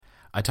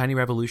A Tiny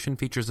Revolution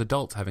features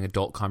adults having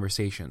adult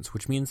conversations,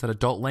 which means that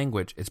adult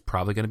language is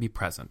probably going to be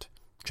present.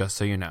 Just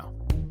so you know.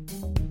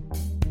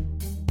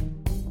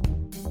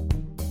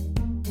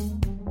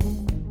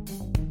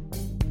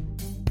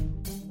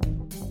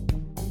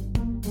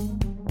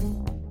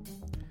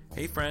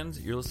 Hey friends,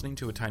 you're listening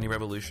to A Tiny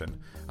Revolution,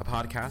 a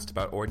podcast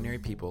about ordinary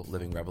people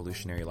living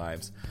revolutionary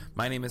lives.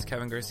 My name is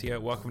Kevin Garcia.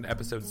 Welcome to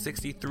episode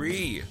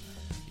 63.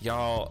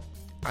 Y'all,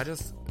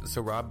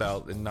 so Rob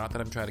Bell, and not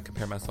that I'm trying to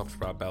compare myself to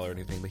Rob Bell or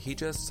anything, but he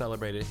just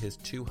celebrated his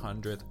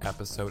 200th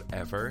episode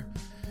ever,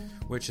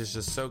 which is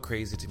just so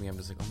crazy to me. I'm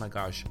just like, oh my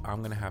gosh, I'm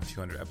going to have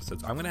 200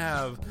 episodes. I'm going to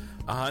have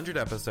 100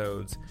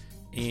 episodes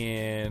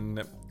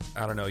in,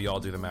 I don't know,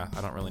 y'all do the math.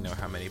 I don't really know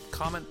how many.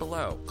 Comment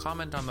below.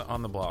 Comment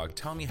on the blog.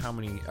 Tell me how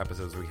many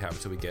episodes we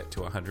have till we get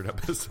to 100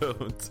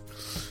 episodes.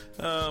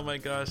 Oh my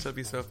gosh, that'd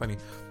be so funny.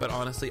 But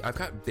honestly, I've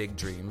got big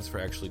dreams for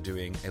actually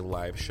doing a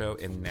live show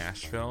in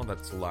Nashville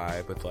that's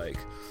live with like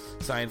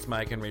Science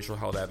Mike and Rachel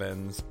Held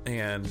Evans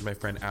and my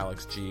friend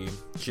Alex G.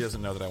 She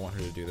doesn't know that I want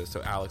her to do this.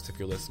 So Alex, if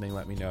you're listening,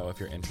 let me know if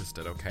you're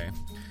interested, okay?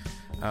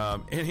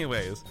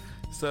 Anyways,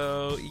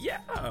 so yeah,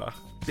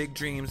 big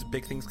dreams,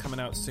 big things coming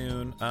out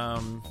soon.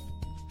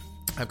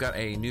 I've got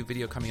a new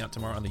video coming out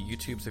tomorrow on the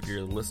YouTube, so if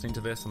you're listening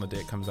to this on the day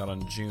it comes out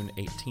on June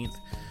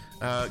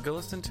 18th, go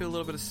listen to a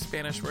little bit of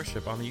Spanish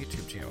worship on the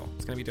YouTube channel.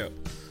 It's going to be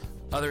dope.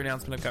 Other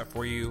announcement I've got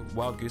for you,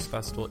 Wild Goose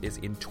Festival is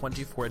in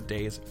 24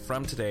 days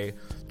from today,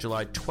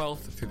 July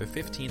 12th through the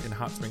 15th in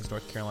Hot Springs,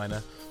 North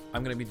Carolina.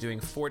 I'm going to be doing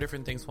 4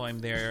 different things while I'm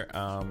there,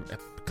 a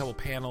couple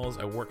panels,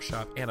 a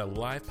workshop, and a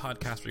live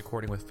podcast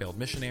recording with Failed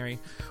Missionary,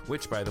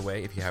 which, by the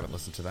way, if you haven't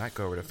listened to that,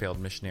 go over to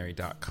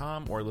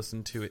failedmissionary.com or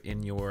listen to it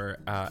in your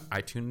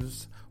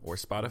iTunes or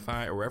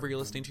Spotify or wherever you're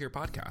listening to your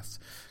podcasts.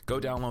 Go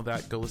download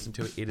that. Go listen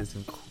to it. It is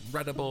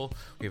incredible.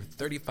 We have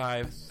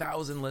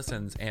 35,000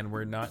 listens, and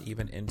we're not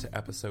even into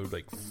episode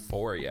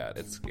 4 yet.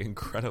 It's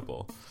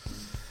incredible.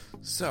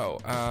 So,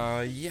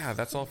 yeah,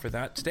 that's all for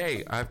that.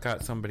 Today, I've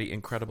got somebody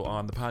incredible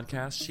on the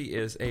podcast. She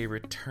is a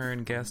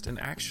return guest and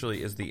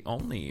actually is the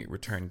only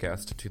return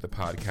guest to the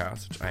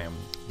podcast, which I am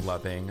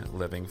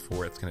living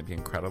for. It's going to be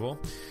incredible.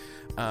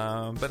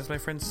 But it's my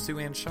friend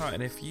SueAnn Shaw.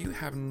 And if you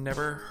have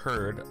never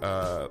heard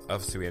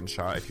of SueAnn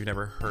Shaw, if you've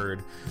never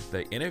heard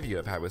the interview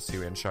I've had with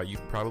SueAnn Shaw,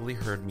 you've probably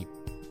heard me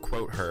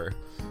quote her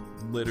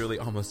literally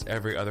almost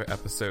every other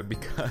episode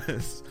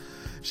because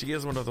she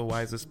is one of the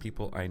wisest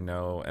people I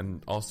know,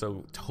 and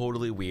also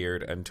totally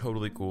weird and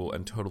totally cool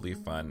and totally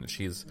fun.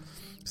 She's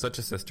such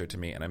a sister to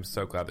me, and I'm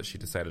so glad that she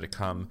decided to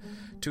come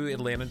to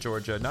Atlanta,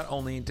 Georgia. Not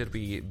only did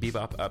we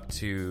bebop up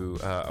to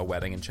a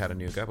wedding in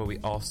Chattanooga, but we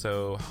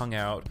also hung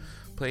out,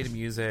 played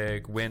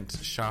music, went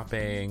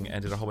shopping,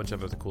 and did a whole bunch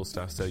of other cool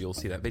stuff. So you'll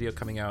see that video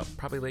coming out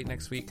probably late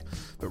next week.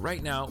 But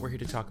right now, we're here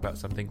to talk about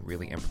something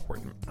really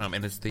important.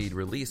 And it's the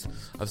release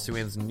of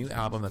SueAnn's new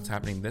album that's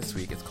happening this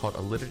week. It's called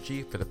A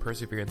Liturgy for the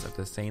Perseverance of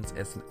the Saints.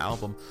 It's an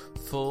album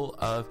full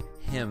of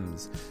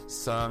hymns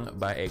sung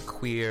by a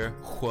queer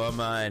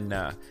woman.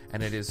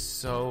 And it is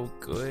so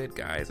good,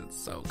 guys. It's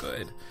so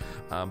good.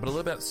 But a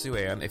little about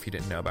SueAnn, if you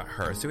didn't know about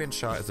her. SueAnn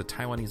Shaw is a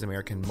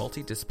Taiwanese-American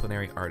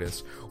multidisciplinary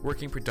artist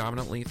working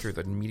predominantly through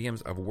the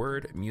mediums of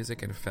word,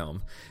 music, and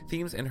film.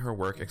 Themes in her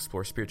work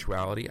explore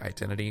spirituality,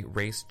 identity,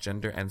 race,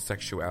 gender, and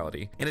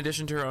sexuality. In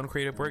addition to her own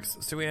creative works,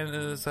 SueAnn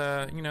is,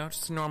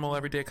 just a normal,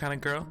 everyday kind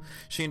of girl.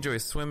 She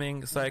enjoys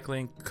swimming,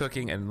 cycling,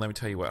 cooking, and let me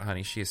tell you what,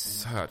 honey, she is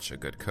such a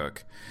good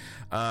cook.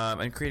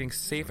 And creating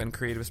safe and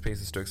creative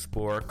spaces to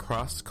explore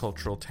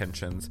cross-cultural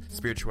tensions,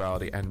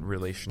 spirituality, and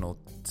relational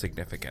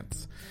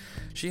significance.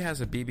 She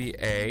has a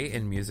BBA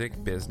in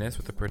music business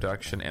with a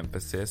production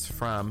emphasis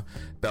from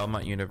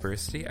Belmont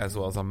University, as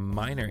well as a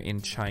minor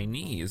in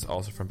Chinese,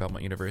 also from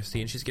Belmont University,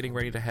 and she's getting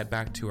ready to head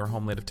back to her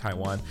homeland of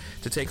Taiwan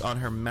to take on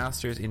her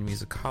master's in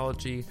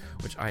musicology,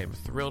 which I am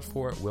thrilled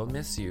for. Will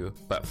miss you,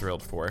 but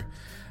thrilled for.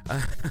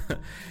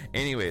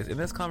 Anyways, in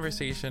this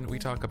conversation, we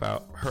talk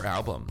about her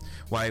album,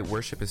 why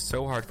worship is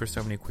so hard for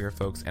so many queer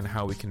folks, and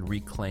how we can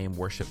reclaim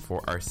worship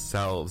for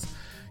ourselves.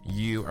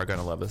 You are going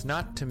to love this.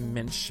 Not to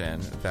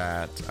mention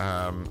that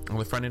on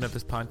the front end of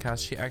this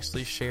podcast, she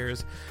actually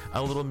shares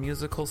a little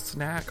musical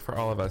snack for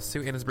all of us.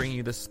 SueAnn is bringing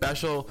you this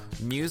special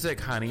music,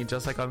 honey,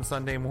 just like on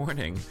Sunday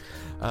morning.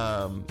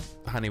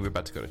 Honey, we're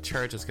about to go to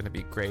church. It's going to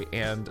be great.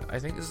 And I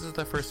think this is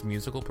the first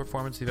musical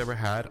performance you've ever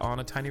had on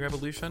A Tiny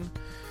Revolution,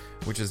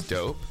 which is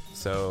dope.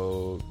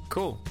 So,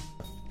 cool.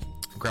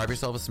 Grab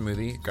yourself a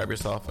smoothie, grab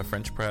yourself a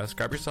French press,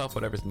 grab yourself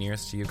whatever's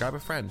nearest to you, grab a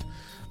friend.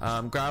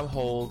 Grab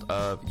hold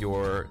of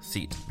your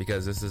seat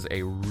because this is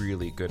a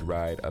really good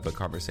ride of a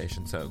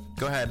conversation. So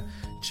go ahead,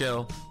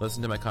 chill,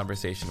 listen to my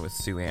conversation with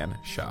SueAnn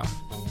Shaw.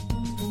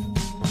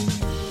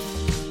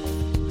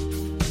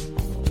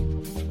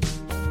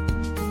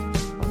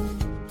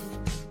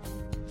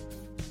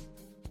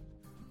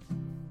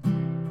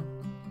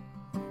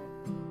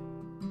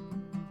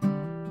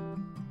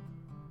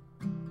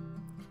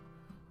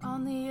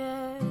 On the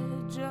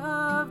edge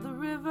of the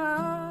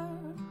river,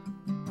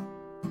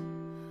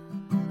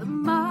 the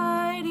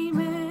mighty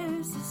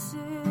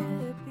Mississippi,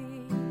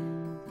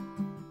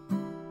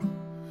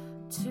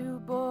 two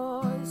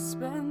boys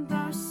spent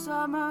their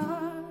summers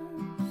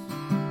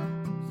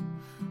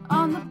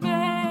on the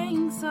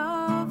banks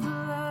of the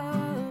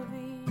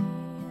levee.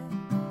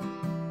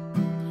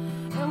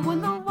 And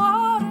when the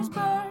waters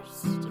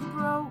burst and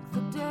broke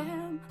the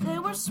dam, they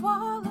were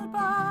swallowed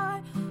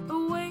by a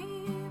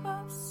wave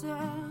of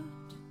sand.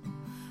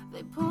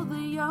 They pulled the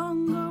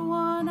younger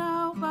one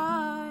out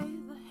by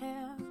the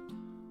hand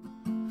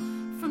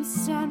from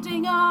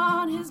standing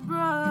on his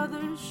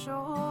brother's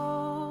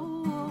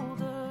shoulders.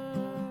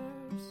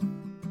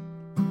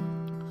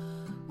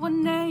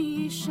 One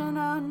nation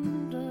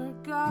under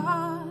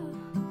God,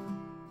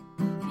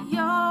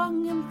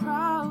 young and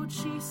proud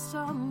she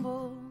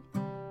stumbled,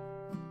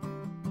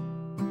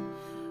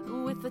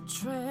 with a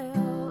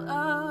trail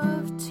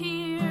of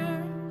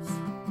tears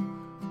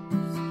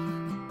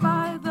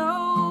by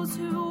those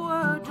who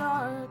were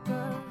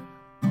darker.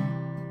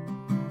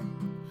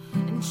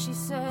 And she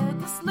said,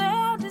 this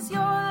land is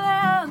your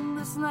land,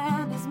 this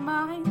land is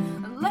mine,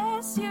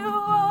 unless you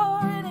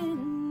are an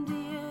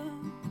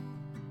Indian.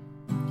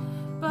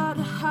 But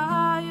a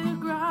higher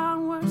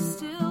ground we're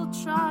still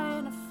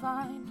trying to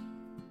find,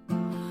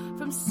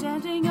 from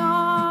standing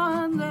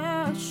on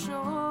their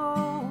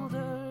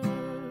shoulders.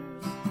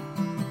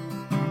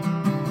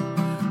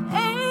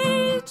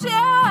 Age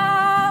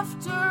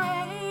after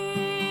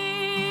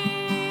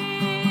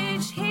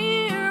age,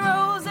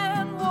 heroes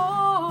and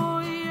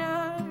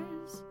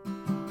warriors.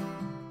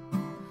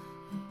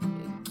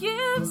 It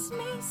gives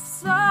me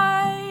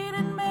sight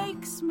and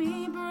makes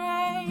me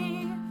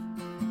brave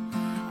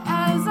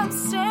as I'm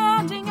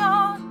standing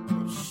on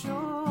the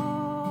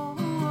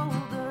shoulders.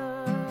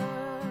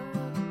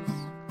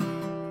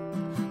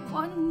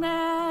 One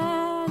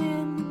man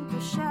in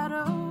the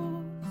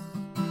shadows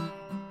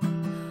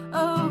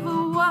of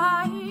a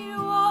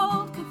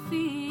white-walled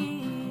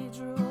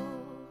cathedral,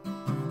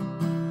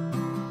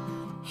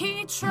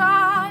 he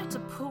tried to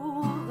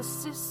pull the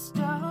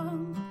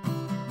system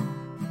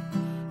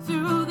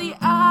through the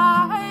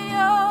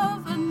eye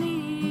of a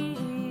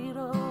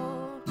needle.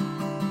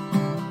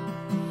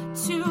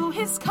 To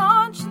his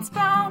conscience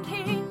bound,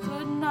 he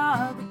could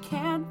not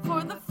recant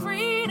for the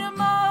freedom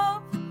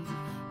of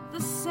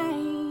the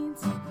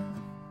saints.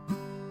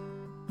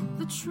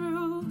 The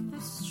truth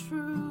is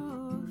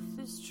truth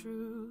is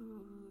truth,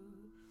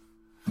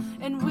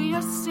 and we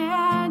are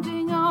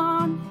standing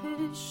on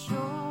his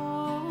shoulders.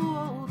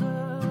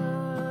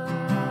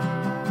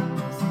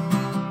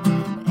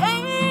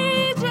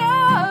 Age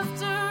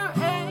after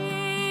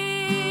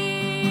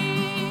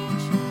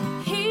age,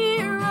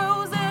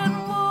 heroes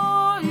and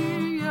warriors.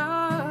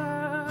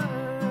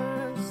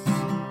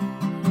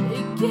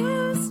 It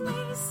gives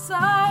me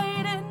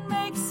sight and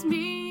makes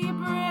me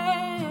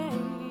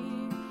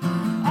brave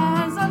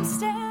as I'm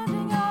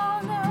standing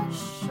on their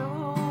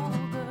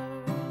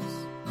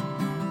shoulders.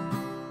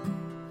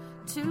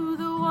 To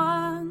the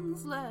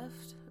ones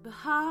left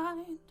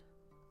behind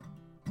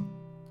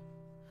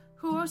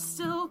who are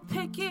still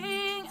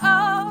picking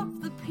up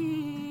the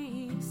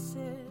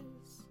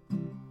pieces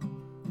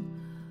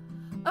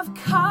of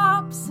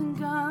cops and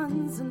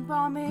guns and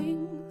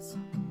bombings,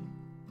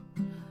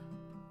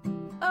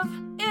 of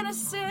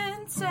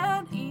innocence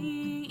and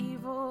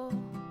evil.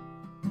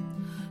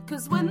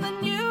 'Cause when the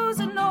news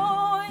and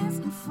noise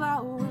and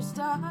flowers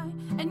die,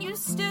 and you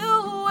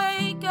still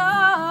wake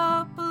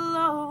up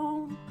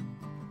alone,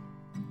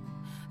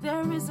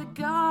 there is a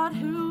God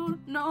who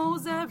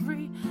knows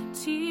every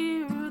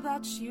tear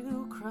that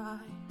you cry,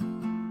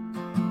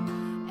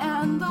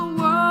 and the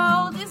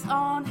world is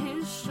on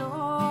his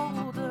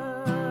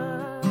shoulders.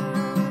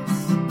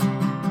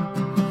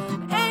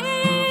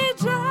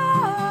 Age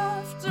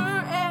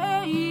after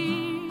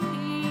age,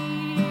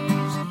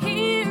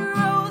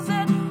 heroes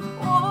and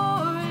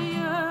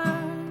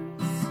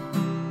warriors.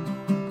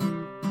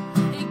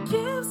 It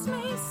gives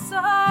me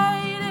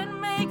sight and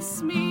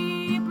makes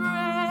me brave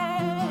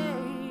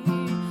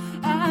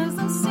as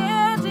I'm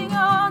standing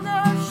on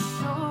their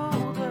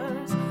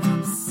shoulders,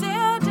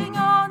 standing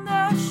on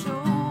their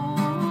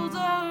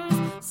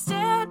shoulders,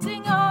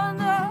 standing on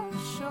their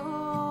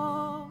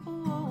shoulders.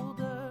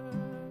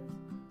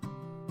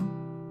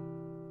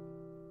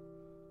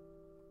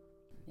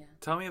 Yeah.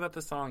 Tell me about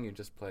the song you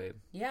just played.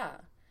 Yeah.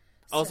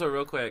 Also,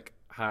 real quick,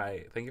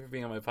 hi. Thank you for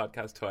being on my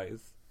podcast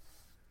twice.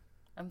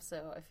 I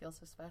feel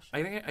so special.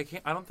 I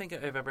don't think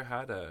I've ever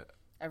had A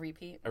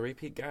repeat. a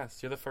repeat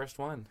guest. You're the first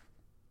one.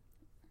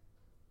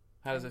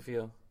 How does it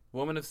feel?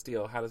 Woman of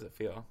Steel, how does it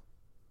feel?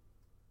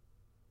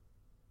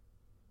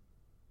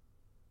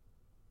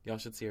 Y'all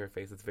should see her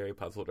face. It's very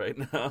puzzled right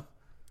now.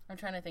 I'm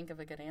trying to think of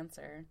a good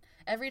answer.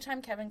 Every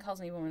time Kevin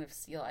calls me Woman of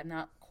Steel, I'm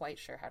not quite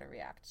sure how to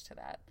react to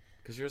that.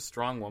 Because you're a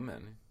strong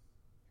woman.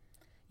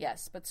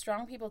 Yes, but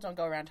strong people don't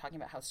go around talking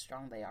about how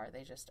strong they are.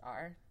 They just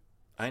are.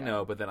 I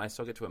know, but then I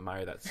still get to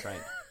admire that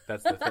strength.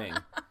 That's the thing.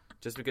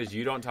 Just because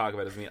you don't talk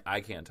about it doesn't mean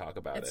I can't talk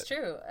about it. It's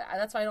true.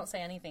 That's why I don't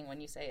say anything when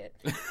you say it.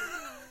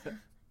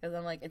 Because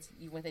I'm like, it's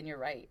within your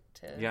right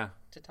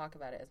to talk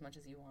about it as much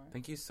as you want.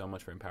 Thank you so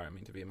much for empowering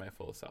me to be my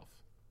full self.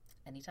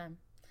 Anytime.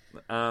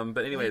 But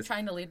anyways. You're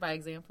trying to lead by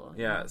example.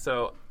 Yeah,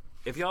 so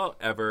if y'all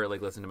ever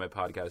like listen to my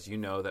podcast, you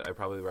know that I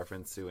probably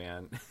reference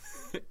SueAnn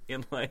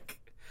in like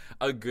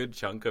a good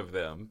chunk of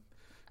them.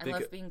 I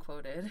love being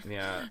quoted.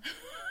 Yeah.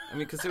 I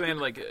mean, because SueAnn,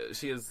 like,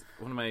 she is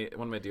one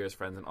of my dearest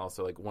friends, and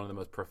also like one of the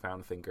most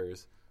profound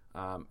thinkers.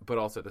 But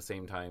also at the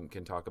same time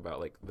can talk about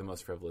like the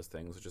most frivolous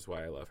things, which is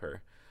why I love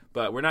her.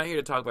 But we're not here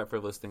to talk about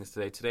frivolous things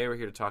today. Today we're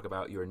here to talk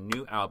about your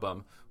new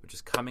album, which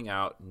is coming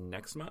out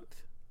next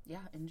month. Yeah,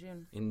 in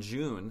June. In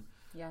June.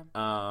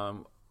 Yeah.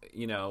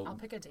 You know, I'll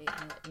pick a date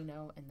and let you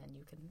know, and then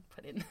you can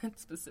put in a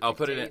specific. I'll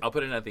put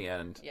it in at the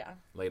end. Yeah.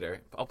 Later,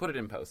 I'll put it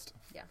in post.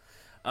 Yeah.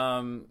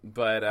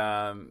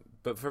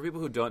 But for people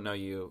who don't know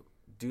you,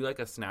 do like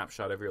a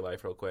snapshot of your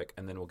life real quick,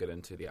 and then we'll get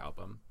into the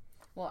album.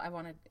 Well, I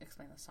want to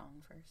explain the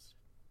song first.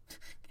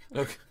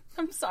 Okay.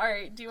 I'm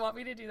sorry. Do you want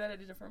me to do that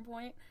at a different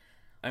point?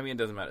 I mean, it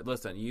doesn't matter.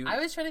 Listen, I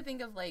was trying to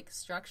think of like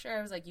structure.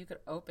 I was like, you could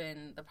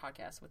open the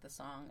podcast with the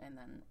song, and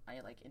then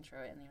I like intro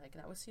it, and you're like,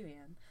 that was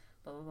SueAnn.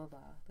 Blah blah blah blah.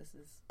 This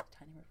is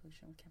Tiny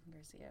Revolution with Kevin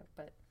Garcia,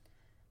 but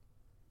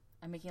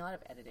I'm making a lot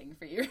of editing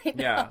for you right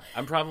now. Yeah,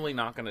 I'm probably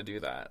not going to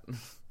do that.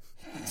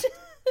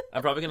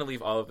 I'm probably going to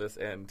leave all of this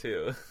in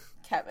too.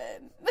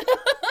 Kevin.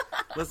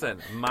 Listen,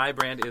 my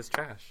brand is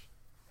trash.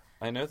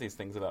 I know these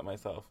things about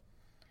myself.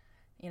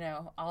 You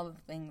know, all of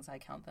the things, I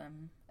count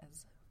them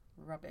as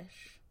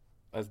rubbish.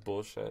 As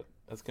bullshit,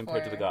 as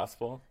compared to the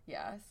gospel.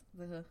 Yes,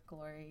 the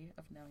glory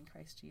of knowing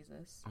Christ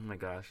Jesus. Oh my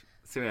gosh.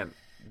 SueAnn,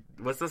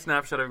 what's the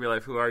snapshot of your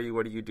life? Who are you?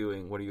 What are you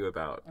doing? What are you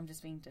about? I'm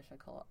just being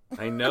difficult.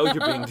 I know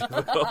you're being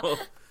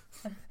difficult.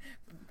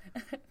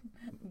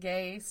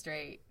 Gay,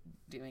 straight,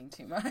 doing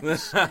too much.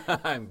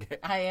 I'm gay.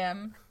 I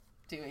am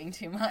doing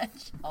too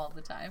much all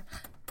the time.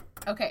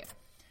 Okay.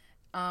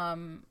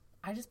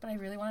 But I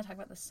really want to talk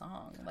about the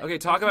song. Like, okay,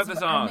 talk about the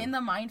song. I'm in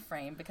the mind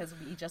frame because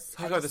we just...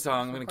 Talk about the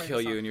song. I'm going to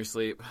kill you in your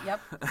sleep. Yep.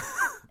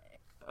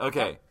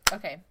 Okay.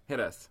 Okay. Hit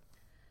us.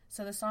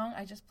 So the song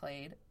I just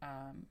played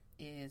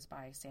is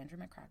by Sandra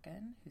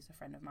McCracken, who's a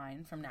friend of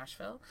mine from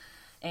Nashville.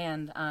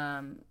 And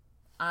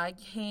I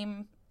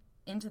came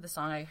into the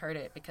song, I heard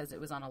it because it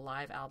was on a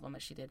live album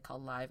that she did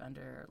called Live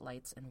Under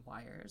Lights and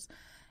Wires.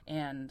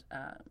 And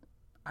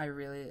I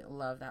really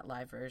love that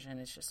live version.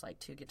 It's just like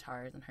two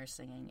guitars and her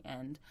singing.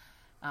 And...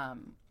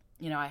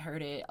 I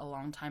heard it a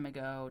long time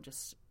ago,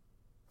 just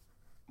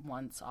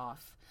once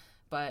off.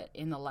 But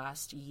in the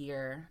last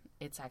year,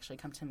 it's actually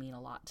come to mean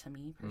a lot to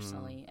me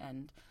personally,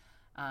 and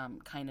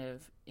kind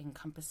of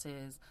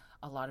encompasses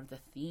a lot of the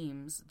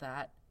themes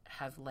that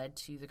have led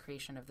to the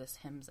creation of this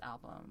hymns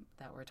album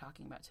that we're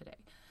talking about today.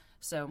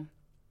 So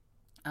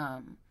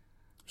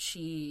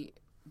she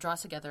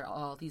draws together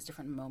all these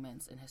different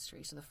moments in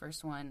history. So the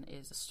first one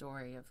is a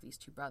story of these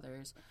two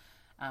brothers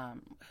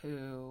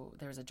who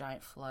there was a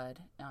giant flood,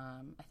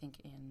 I think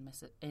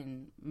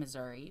in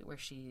Missouri, where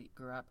she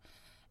grew up,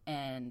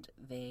 and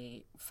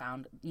they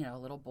found, a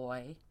little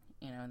boy,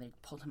 and they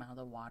pulled him out of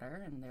the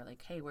water, and they're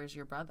like, hey, where's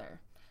your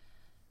brother?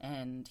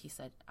 And he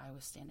said, I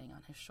was standing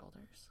on his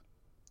shoulders.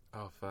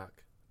 Oh,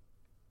 fuck.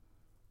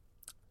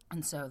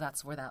 And so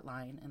that's where that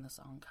line in the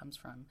song comes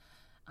from,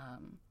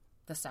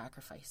 the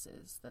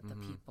sacrifices that the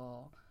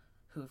people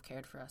who have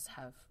cared for us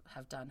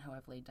have done, who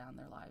have laid down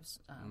their lives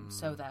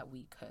so that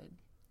we could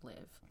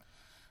live.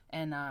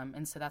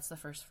 And so that's the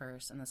first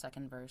verse, and the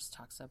second verse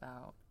talks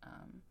about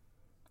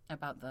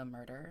the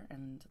murder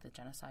and the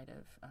genocide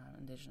of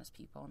indigenous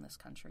people in this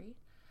country,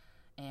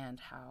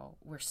 and how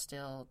we're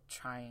still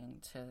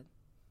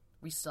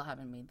we still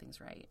haven't made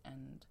things right.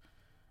 And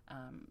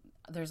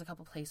there's a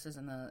couple places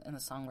in the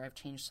song where I've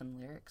changed some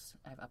lyrics.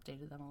 I've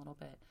updated them a little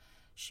bit.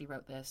 She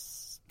wrote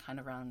this kind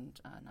of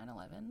around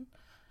 9/11.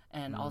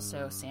 And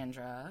also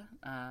Sandra,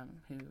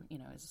 who,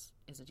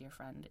 is a dear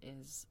friend,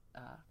 is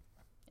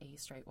a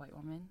straight white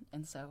woman.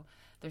 And so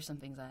there's some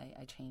things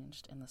I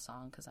changed in the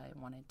song because I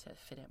wanted to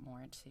fit it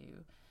more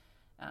to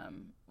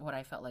what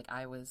I felt like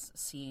I was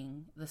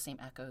seeing, the same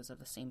echoes of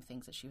the same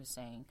things that she was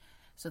saying.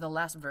 So the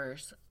last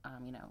verse,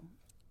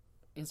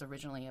 is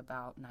originally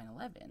about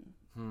 9/11,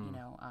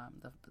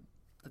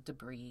 the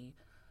debris,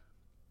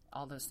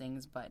 all those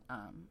things, but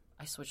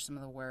I switched some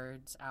of the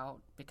words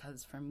out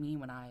because for me,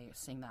 when I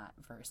sing that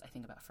verse, I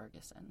think about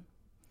Ferguson.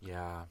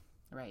 Yeah.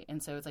 Right.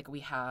 And so it's like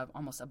we have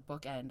almost a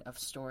bookend of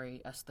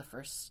story. The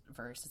first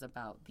verse is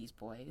about these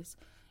boys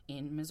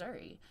in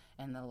Missouri,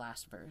 and the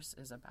last verse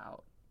is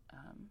about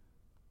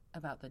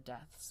the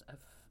deaths of,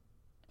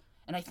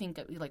 and I think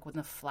like when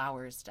the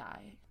flowers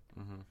die,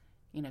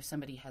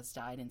 somebody has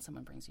died and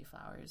someone brings you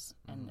flowers,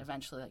 and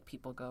eventually like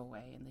people go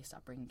away and they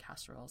stop bringing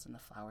casseroles and the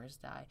flowers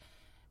die,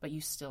 but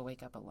you still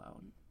wake up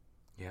alone.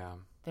 Yeah.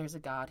 There's a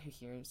God who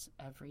hears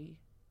every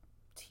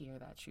tear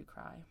that you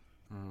cry,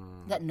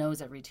 that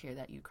knows every tear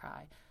that you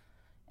cry,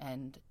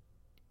 and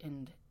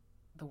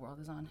the world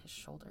is on his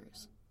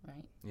shoulders,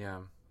 right?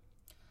 Yeah.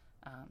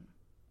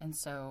 And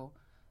so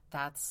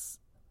that's,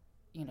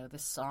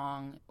 this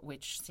song,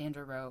 which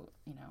Sandra wrote,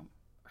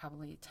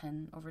 probably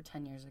over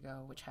 10 years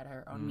ago, which had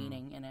her own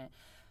meaning in it.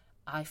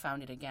 I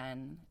found it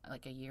again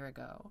like a year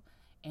ago,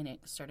 and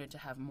it started to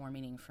have more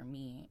meaning for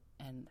me.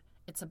 And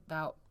it's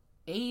about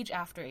age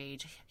after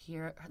age,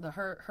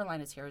 her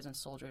line is heroes and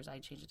soldiers. I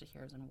changed it to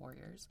heroes and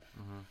warriors.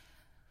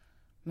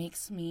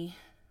 Makes me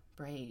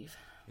brave.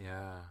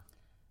 Yeah.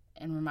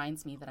 And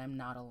reminds me that I'm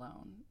not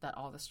alone, that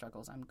all the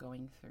struggles I'm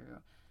going through,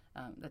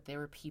 that there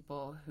were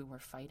people who were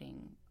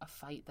fighting a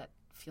fight that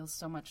feels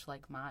so much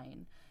like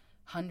mine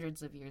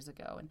hundreds of years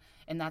ago.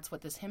 And that's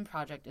what this hymn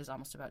project is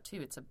almost about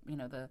too. It's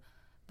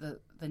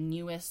the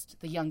newest,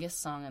 the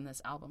youngest song on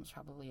this album is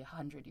probably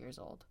 100 years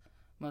old.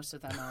 Most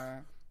of them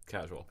are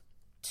casual.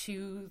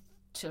 200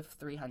 to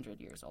 300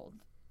 years old,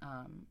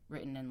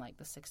 written in like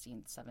the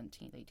 16th,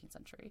 17th, 18th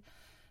century.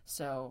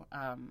 So,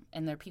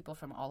 and they're people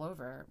from all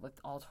over with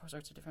all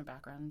sorts of different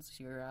backgrounds,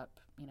 Europe,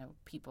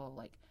 people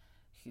like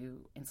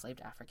who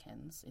enslaved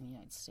Africans in the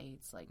United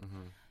States. Like,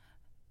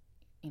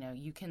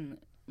 you can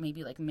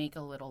maybe like make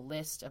a little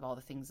list of all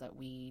the things that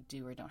we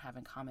do or don't have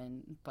in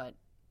common, but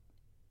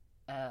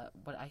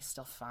what I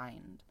still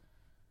find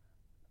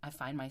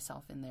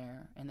myself in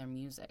their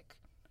music,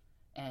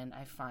 and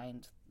I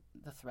find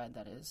the thread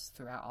that is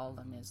throughout all of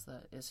them is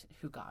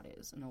who God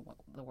is and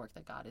the work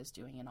that God is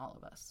doing in all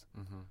of us.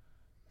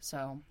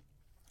 So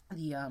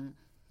the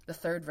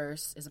third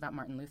verse is about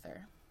Martin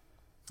Luther.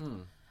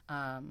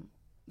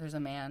 There's a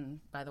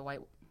man by the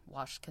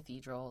whitewashed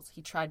cathedrals.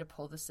 He tried to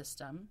pull the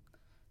system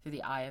through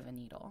the eye of a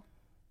needle.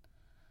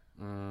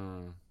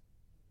 And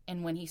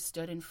when he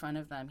stood in front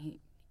of them,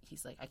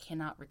 he's like, I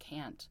cannot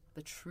recant.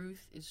 The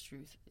truth is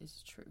truth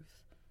is truth.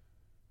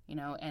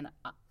 And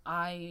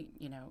I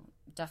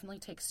definitely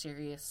take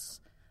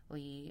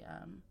seriously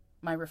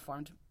my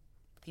Reformed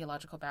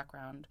theological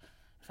background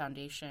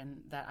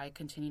foundation that I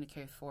continue to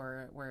carry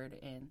forward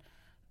in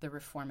the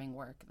reforming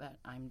work that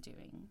I'm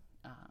doing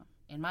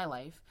in my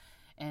life,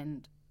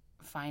 and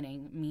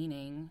finding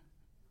meaning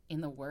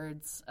in the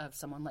words of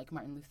someone like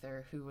Martin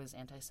Luther, who was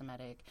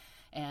anti-Semitic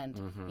and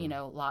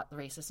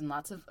racist and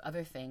lots of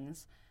other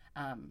things,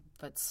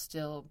 but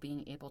still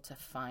being able to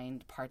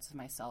find parts of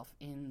myself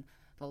in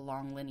the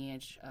long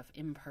lineage of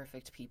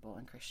imperfect people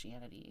in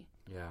Christianity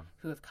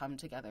who have come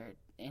together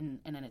in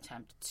an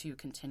attempt to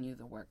continue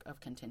the work of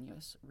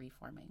continuous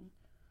reforming.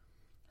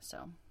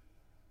 So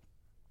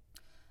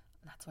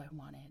that's why I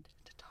wanted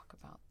to talk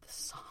about the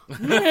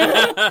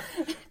song.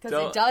 Because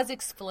it does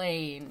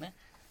explain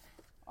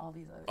all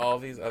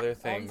these other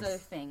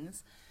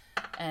things.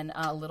 And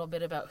a little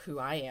bit about who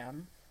I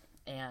am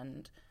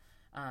and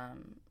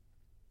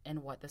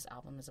what this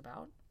album is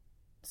about.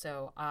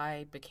 So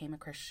I became a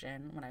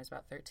Christian when I was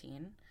about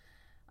 13,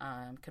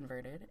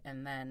 converted,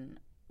 and then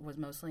was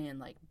mostly in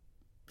like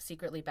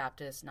secretly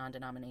Baptist,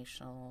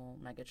 non-denominational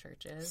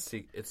megachurches.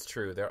 It's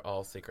true. They're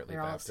all secretly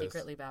Baptist. They're all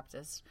secretly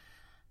Baptist.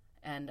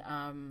 And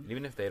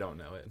even if they don't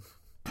know it.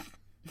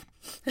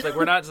 It's like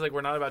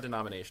we're not about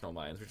denominational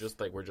lines. We're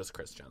just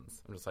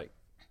Christians. I'm just like,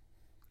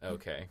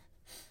 okay.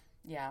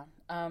 Yeah.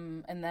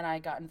 And then I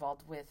got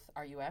involved with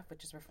RUF,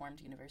 which is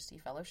Reformed University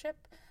Fellowship,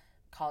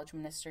 college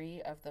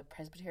ministry of the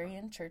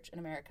Presbyterian Church in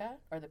America,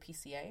 or the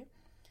PCA,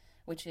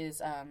 which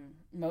is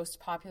most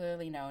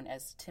popularly known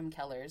as Tim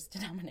Keller's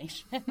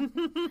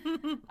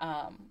denomination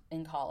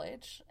in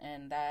college.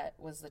 And that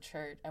was the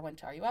church. I went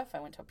to RUF. I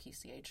went to a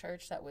PCA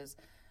church. That was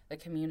the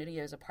community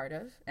I was a part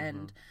of.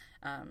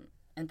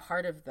 And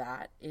part of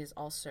that is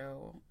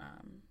also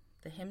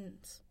the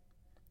hymns.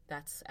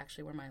 That's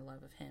actually where my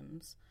love of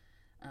hymns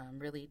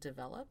really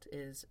developed.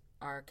 Is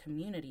our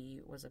community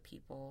was a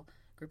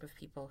group of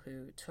people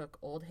who took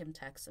old hymn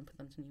texts and put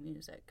them to new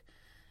music.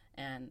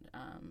 And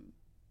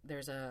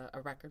there's a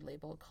record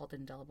label called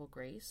Indelible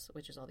Grace,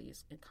 which is all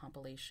these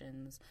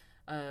compilations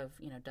of,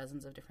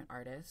 dozens of different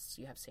artists.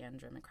 You have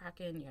Sandra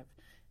McCracken, you have,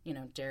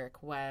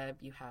 Derek Webb,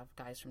 you have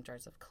guys from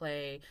Jars of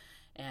Clay,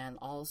 and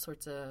all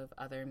sorts of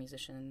other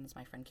musicians.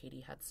 My friend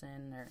Katie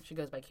Hudson, or she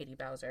goes by Katie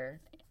Bowser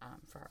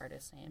for her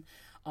artist name.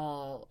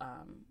 All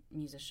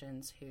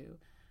musicians who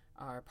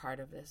are part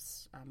of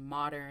this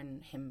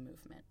modern hymn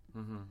movement.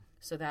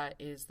 So that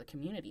is the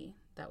community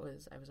that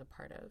I was a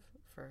part of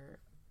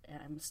and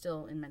I'm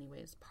still in many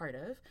ways part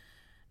of.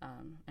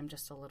 I'm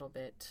just a little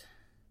bit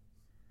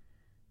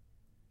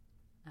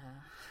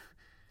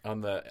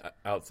on the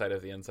outside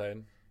of the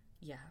inside.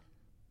 Yeah,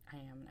 I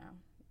am now.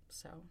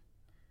 So,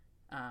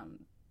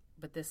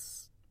 but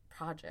this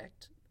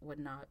project would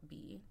not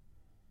be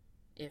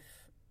if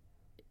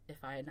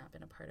I had not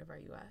been a part of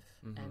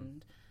RUF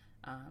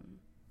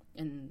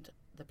and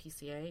the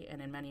PCA,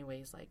 and in many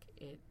ways,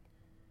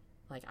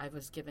 I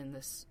was given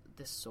this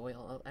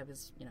soil. I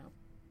was,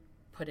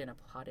 put in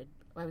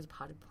I was a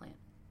potted plant.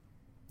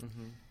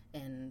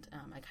 And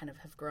I kind of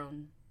have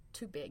grown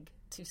too big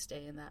to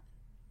stay in that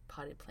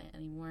potted plant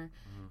anymore.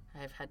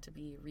 I've had to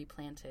be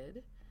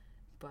replanted,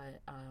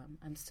 but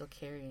I'm still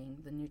carrying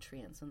the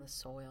nutrients and the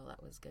soil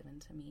that was given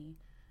to me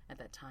at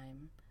that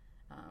time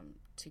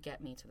to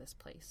get me to this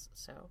place.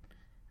 So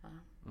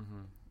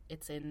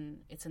it's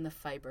in the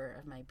fiber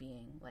of my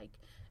being, like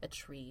a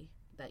tree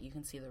that you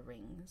can see the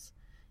rings.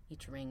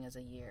 Each ring is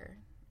a year,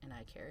 and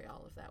I carry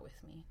all of that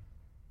with me.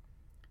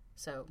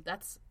 So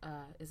that's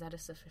is that a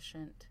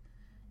sufficient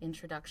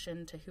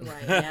introduction to who I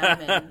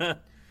am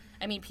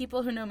I mean,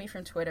 people who know me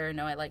from Twitter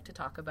know I like to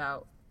talk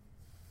about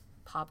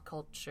pop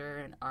culture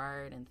and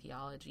art and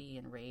theology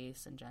and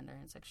race and gender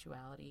and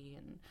sexuality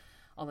and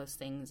all those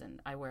things,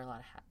 and I wear a lot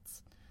of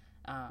hats.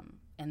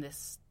 And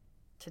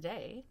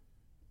today,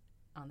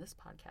 on this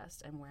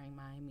podcast, I'm wearing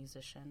my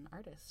musician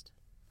artist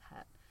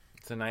hat.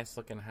 It's a nice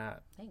looking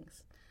hat.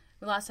 Thanks.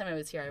 The last time I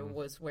was here, I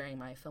was wearing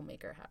my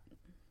filmmaker hat,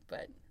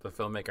 but the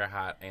filmmaker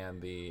hat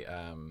and the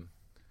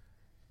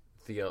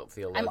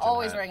theologian. I'm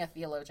always hat. wearing a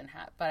theologian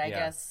hat, but I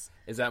guess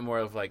is that more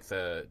of like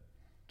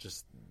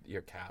just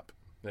your cap?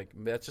 Like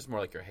that's just more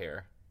like your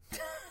hair,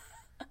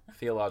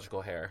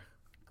 theological hair.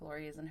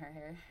 Glory is in her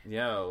hair.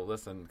 Yo,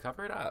 listen,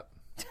 cover it up.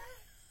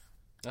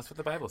 That's what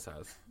the Bible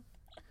says.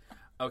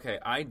 Okay,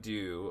 I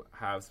do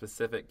have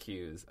specific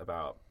cues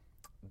about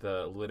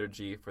the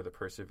liturgy for the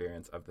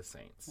perseverance of the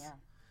saints. Yeah.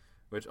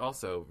 Which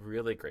also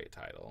really great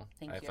title.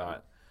 Thank you.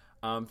 Thought.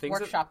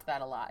 Workshopped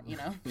that a lot, you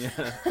know.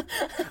 Yeah.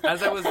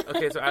 As I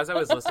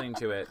was listening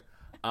to it,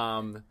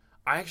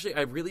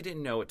 I really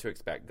didn't know what to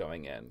expect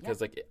going in because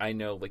like I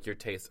know like your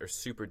tastes are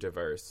super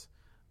diverse,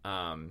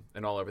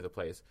 and all over the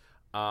place.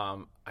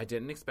 I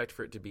didn't expect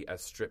for it to be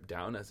as stripped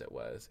down as it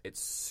was. It's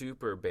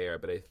super bare,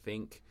 but I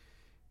think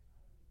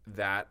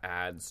that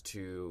adds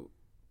to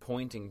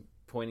pointing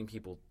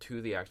people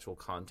to the actual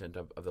content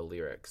of the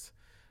lyrics.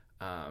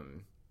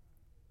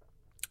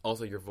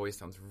 Also, your voice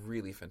sounds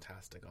really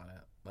fantastic on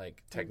it.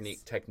 Like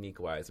technique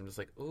wise, I'm just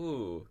like,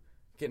 ooh,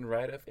 getting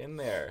right up in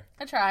there.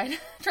 I tried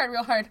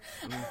real hard.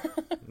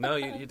 No,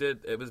 you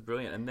did. It was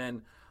brilliant. And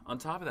then on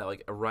top of that,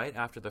 like right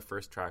after the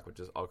first track, which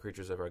is All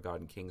Creatures of Our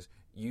God and Kings,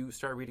 you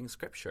start reading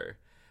scripture.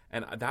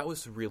 And that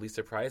was really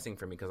surprising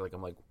for me because like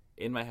I'm like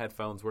in my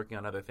headphones working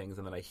on other things,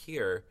 and then I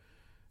hear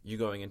you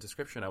going into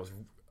scripture, and I was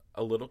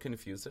a little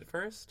confused at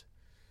first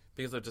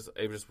because it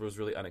just was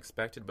really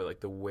unexpected. But like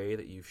the way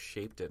that you've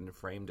shaped it and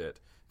framed it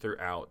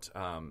throughout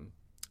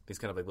these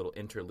kind of like little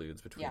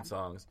interludes between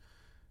songs,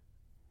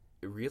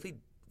 it really,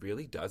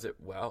 really does it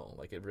well.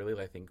 Like it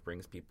really, I think,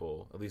 brings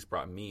people, at least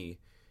brought me,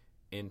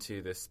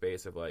 into this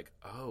space of like,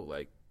 oh,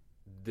 like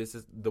this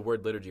is the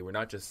word liturgy. We're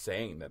not just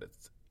saying that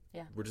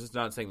we're just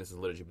not saying this is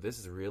liturgy, but this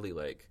is really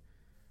like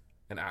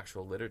an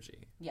actual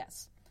liturgy.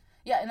 Yes.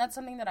 Yeah, and that's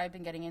something that I've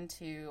been getting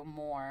into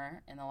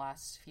more in the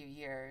last few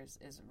years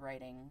is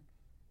writing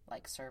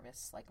like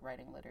service, like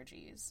writing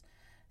liturgies.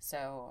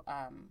 So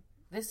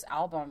this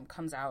album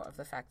comes out of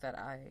the fact that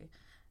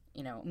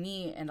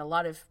me and a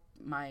lot of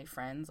my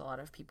friends, a lot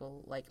of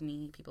people like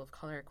me, people of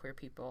color, queer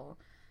people,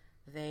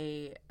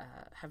 they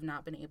have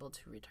not been able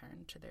to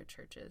return to their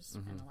churches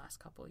in the last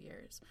couple of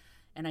years.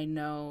 And I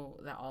know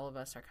that all of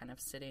us are kind of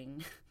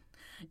sitting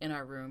in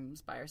our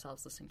rooms by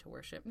ourselves listening to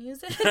worship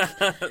music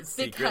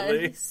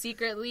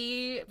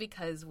secretly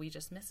because we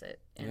just miss it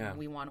and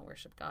we want to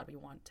worship God. We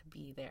want to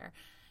be there.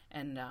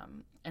 And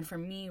for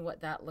me,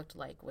 what that looked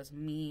like was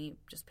me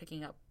just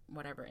picking up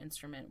whatever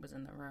instrument was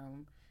in the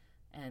room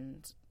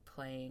and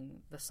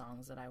playing the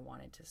songs that I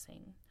wanted to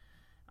sing.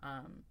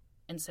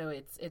 And so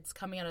it's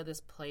coming out of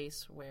this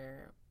place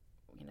where,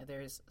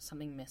 there's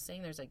something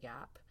missing. There's a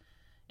gap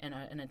and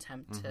an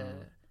attempt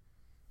to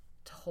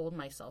hold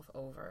myself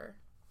over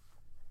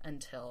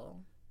until,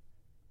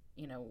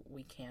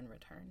 we can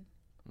return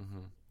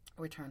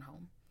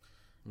home.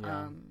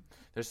 Yeah.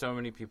 There's so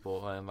many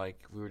people, and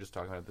like we were just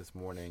talking about this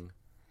morning,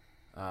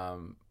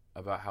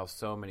 about how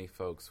so many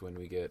folks, when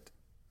we get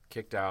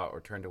kicked out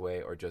or turned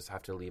away or just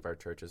have to leave our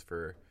churches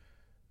for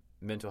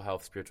mental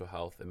health, spiritual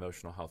health,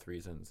 emotional health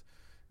reasons,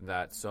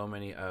 that so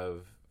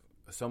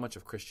much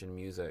of Christian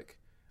music,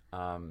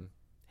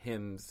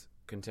 hymns,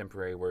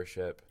 contemporary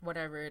worship,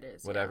 whatever it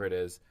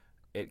is,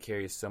 it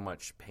carries so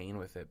much pain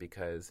with it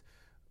because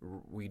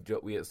we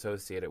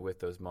associate it with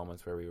those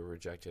moments where we were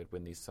rejected,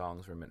 when these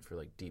songs were meant for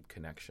like deep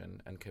connection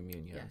and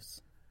communion.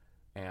 Yes.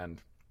 And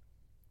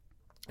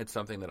it's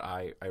something that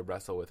I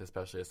wrestle with,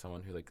 especially as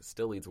someone who like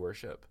still leads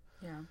worship.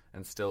 Yeah.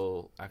 And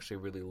still actually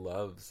really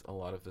loves a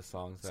lot of the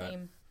songs that...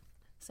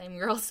 Same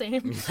girl,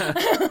 same.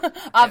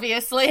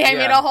 Obviously. I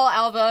made a whole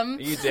album.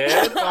 You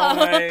did? Oh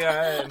my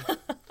God.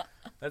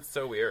 That's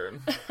so weird.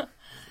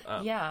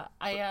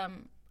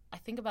 I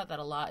think about that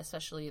a lot,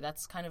 especially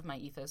that's kind of my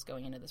ethos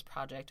going into this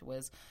project,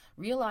 was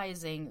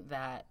realizing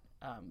that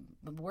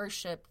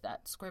worship,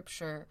 that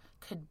scripture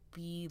could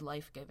be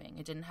life-giving.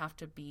 It didn't have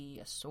to be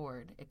a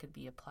sword. It could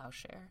be a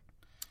plowshare.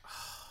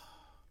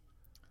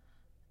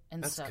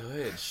 And that's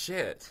good.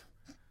 Shit.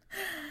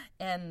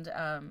 And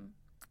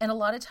a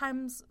lot of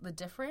times the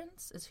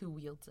difference is who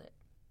wields it.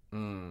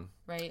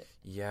 Right?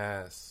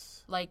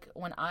 Yes. Like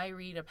when I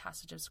read a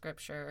passage of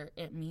scripture,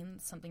 it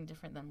means something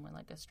different than when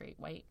like a straight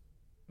white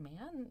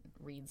man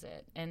reads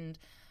it. And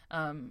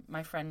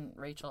my friend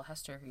Rachel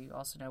Hester, who you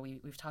also know,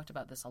 we've talked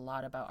about this a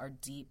lot, about our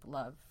deep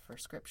love for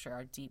scripture,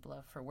 our deep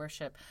love for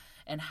worship,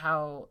 and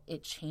how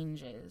it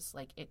changes,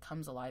 like it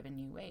comes alive in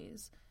new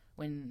ways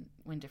when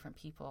different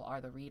people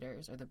are the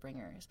readers or the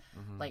bringers.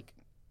 Like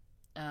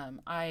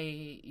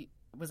I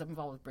was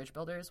involved with Bridge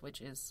Builders,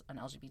 which is an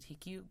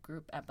LGBTQ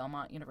group at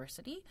Belmont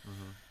University,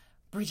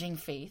 bridging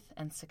faith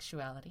and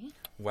sexuality.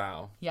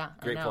 Wow. Yeah.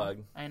 Great plug.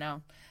 I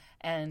know.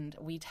 And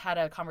we had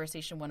a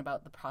conversation one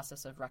about the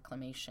process of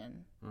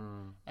reclamation,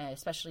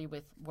 especially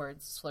with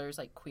words, slurs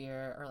like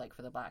queer, or like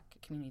for the Black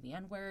community, the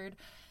N-word,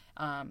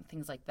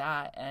 things like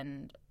that.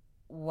 And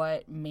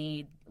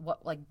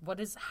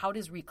how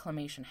does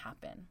reclamation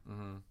happen?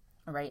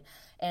 Right.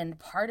 And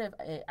part of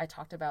it, I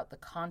talked about the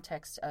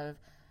context of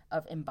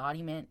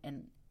embodiment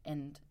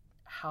and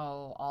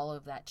how all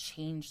of that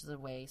changed the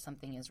way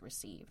something is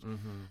received.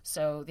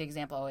 So the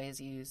example I always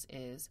use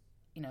is,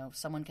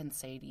 someone can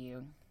say to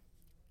you,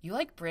 "You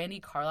like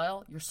Brandi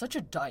Carlile? You're such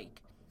a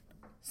dyke."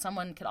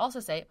 Someone could also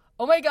say,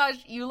 "Oh my gosh,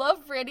 you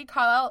love Brandi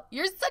Carlile?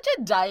 You're such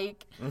a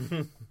dyke."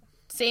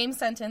 Same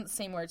sentence,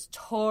 same words,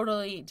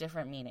 totally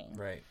different meaning.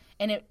 Right.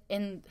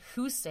 And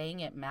who's saying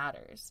it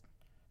matters,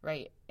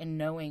 right? And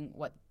knowing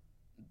what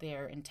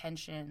their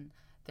intention,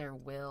 their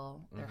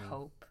will, their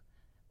hope,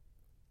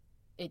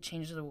 it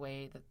changes the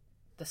way that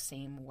the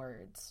same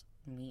words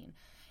mean.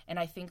 And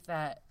I think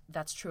that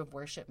that's true of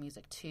worship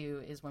music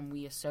too, is when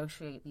we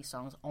associate these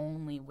songs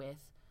only with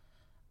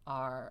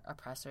our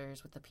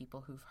oppressors, with the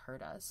people who've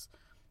hurt us,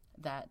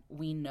 that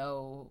we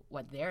know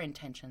what their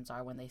intentions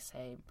are when they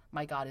say,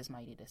 "My God is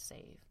mighty to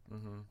save."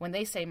 When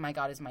they say, "My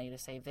God is mighty to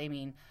save," they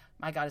mean,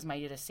 "My God is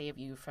mighty to save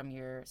you from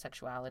your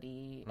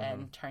sexuality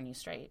and turn you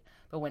straight."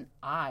 But when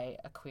I,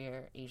 a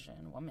queer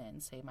Asian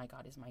woman, say, "My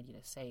God is mighty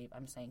to save,"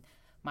 I'm saying,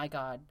 my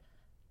God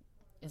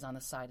is on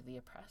the side of the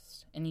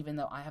oppressed. And even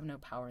though I have no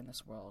power in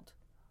this world,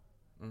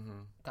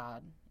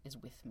 God is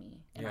with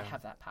me, and I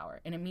have that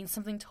power. And it means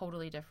something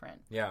totally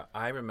different. Yeah,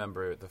 I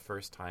remember the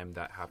first time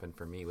that happened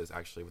for me was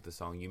actually with the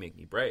song "You Make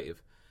Me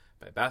Brave"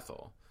 by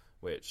Bethel,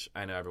 which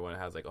I know everyone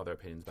has like all their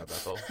opinions about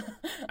Bethel.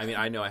 I mean,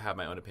 I know I have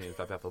my own opinions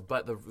about Bethel,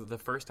 but the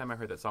first time I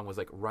heard that song was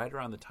like right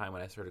around the time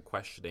when I started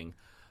questioning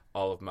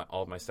all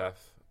of my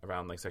stuff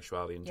around like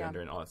sexuality and gender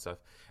and all that stuff.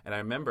 And I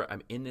remember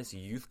I'm in this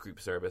youth group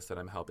service that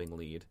I'm helping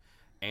lead,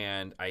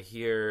 and I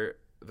hear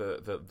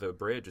the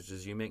bridge, which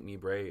is "You make me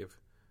brave.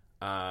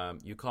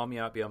 You call me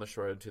out beyond the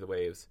shore to the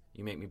waves.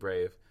 You make me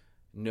brave.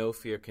 No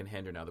fear can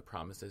hinder now the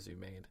promises you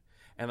made."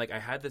 And like I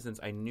had this sense,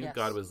 I knew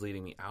God was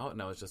leading me out,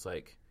 and I was just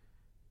like,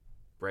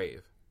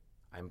 brave.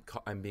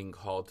 I'm being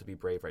called to be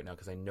brave right now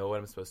because I know what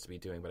I'm supposed to be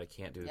doing, but I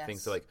can't do the thing.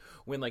 So like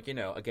when like,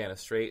 again, a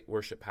straight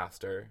worship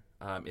pastor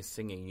is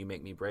singing "You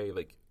Make Me Brave,"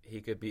 like he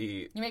could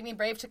be... You make me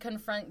brave to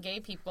confront gay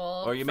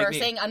people or you for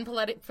saying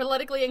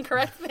politically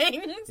incorrect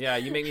things. Yeah,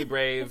 you make me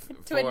brave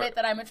to admit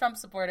that I'm a Trump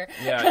supporter.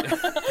 Yeah.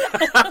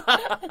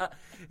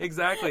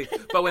 Exactly.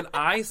 But when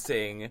I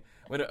sing,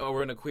 when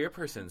a queer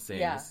person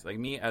sings, like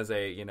me as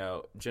a,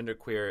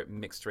 genderqueer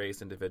mixed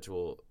race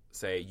individual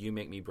say, "You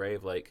make me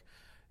brave," like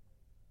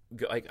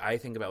I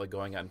think about like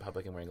going out in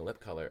public and wearing a lip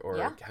color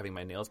or having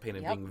my nails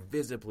painted and being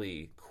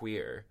visibly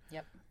queer.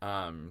 Yep.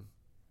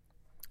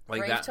 Like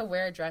brave that, to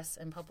wear a dress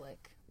in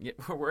public. Yeah,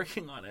 we're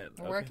working on it.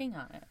 We're working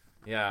on it.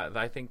 Yeah,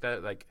 I think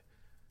that like,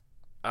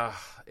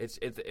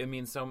 it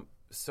means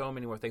so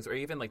many more things. Or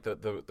even like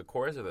the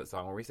chorus of that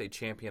song where we say,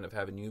 "Champion of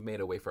heaven, you made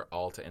a way for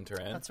all to enter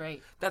in." That's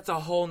right. That's a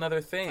whole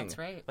nother thing. That's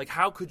right. Like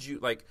how could you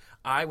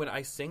when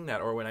I sing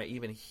that or when I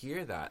even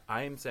hear that,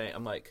 I'm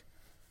like,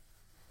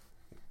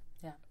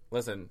 yeah.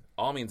 Listen,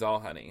 all means all,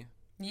 honey.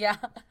 Yeah.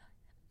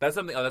 That's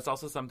something. Oh, that's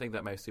also something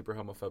that my super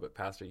homophobic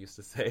pastor used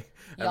to say.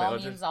 Y'all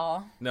means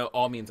all. No,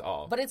 all means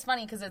all. But it's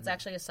funny because it's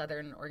actually a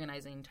Southern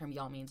organizing term.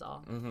 Y'all means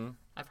all. Mm-hmm.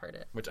 I've heard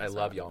it. Which I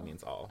love. Y'all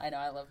means all. I know.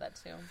 I love that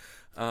too.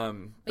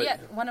 But yeah,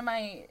 one of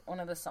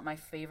my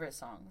favorite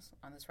songs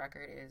on this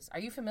record is. Are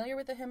you familiar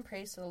with the hymn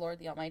 "Praise to the Lord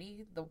the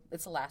Almighty"?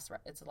 It's the last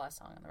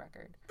song on the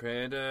record.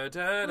 Praise to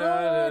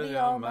the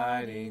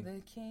Almighty,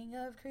 the King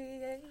of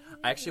creation.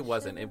 I actually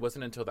wasn't. It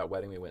wasn't until that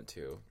wedding we went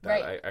to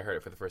that I heard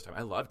it for the first time.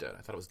 I loved it.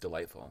 I thought it was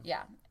delightful.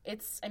 Yeah,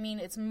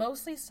 it's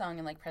mostly sung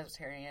in like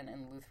Presbyterian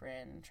and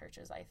Lutheran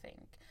churches, I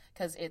think,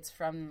 because it's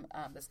from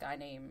this guy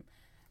named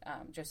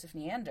Joseph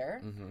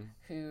Neander,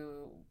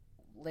 who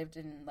lived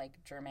in like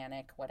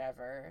Germanic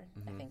whatever,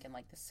 I think in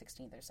like the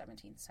 16th or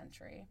 17th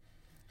century.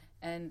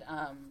 And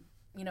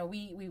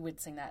we would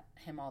sing that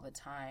hymn all the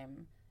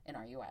time in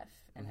our UF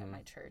and at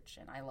my church,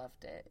 and I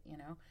loved it,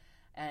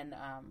 and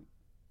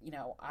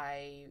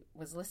I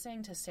was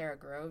listening to Sarah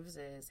Groves'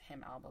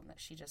 hymn album that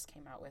she just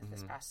came out with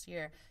this past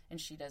year, and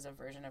she does a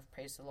version of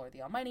 "Praise the Lord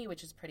the Almighty,"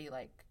 which is pretty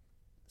like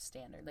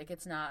standard, like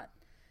it's not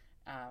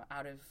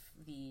out of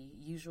the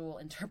usual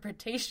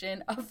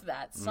interpretation of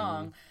that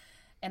song.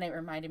 And it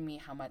reminded me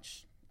how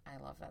much I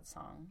love that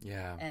song.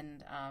 Yeah.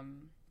 And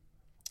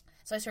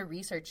so I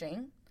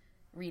started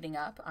reading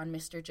up on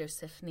Mr.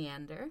 Joseph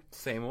Neander.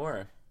 Say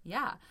more.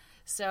 Yeah.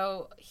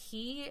 So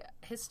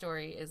his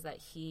story is that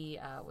he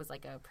was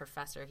like a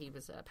professor. He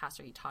was a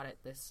pastor. He taught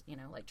at this,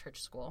 like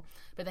church school.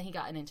 But then he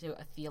got into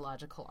a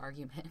theological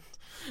argument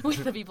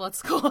with the people at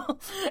school.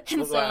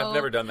 And I've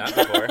never done that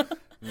before.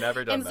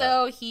 Never done that. And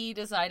so he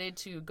decided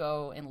to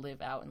go and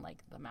live out in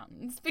like the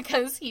mountains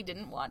because he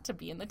didn't want to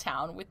be in the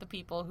town with the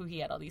people who he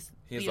had all these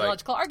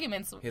theological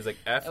arguments. He's like,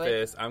 F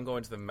this, I'm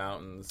going to the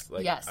mountains.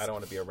 Like, yes. I don't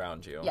want to be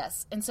around you.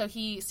 Yes. And so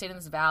he stayed in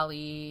this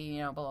valley,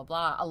 blah, blah,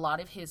 blah. A lot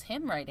of his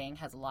hymn writing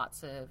has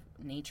lots of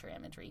nature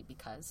imagery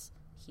because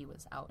he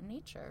was out in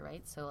nature,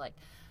 right? So, like,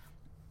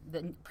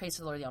 the Praise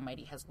to the Lord the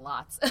Almighty has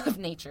lots of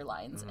nature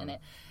lines in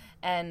it.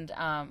 And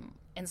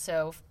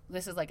so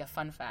this is like a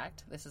fun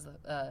fact. This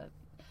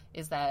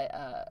is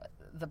that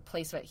the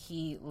place that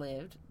he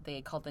lived,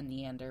 they called the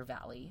Neander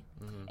Valley,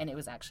 and it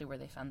was actually where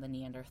they found the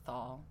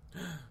Neanderthal.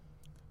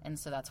 And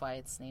so that's why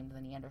it's named the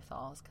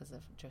Neanderthals, because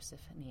of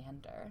Joseph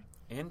Neander.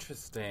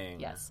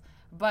 Interesting. Yes.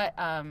 But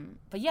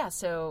yeah,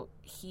 so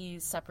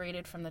he's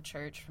separated from the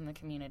church, from the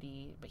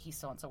community, but he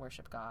still wants to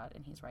worship God,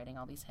 and he's writing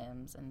all these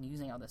hymns and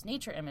using all this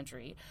nature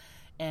imagery.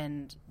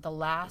 And the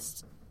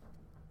last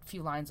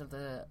few lines of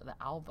the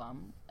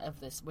album of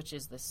this, which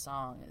is this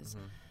song, is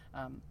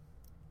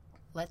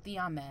let the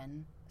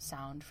Amen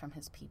sound from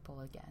his people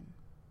again.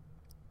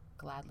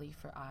 Gladly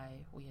for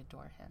we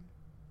adore him.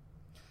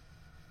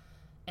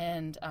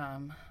 And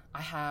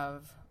I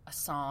have a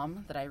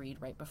psalm that I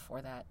read right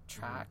before that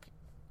track,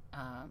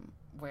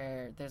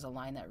 where there's a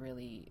line that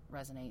really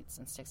resonates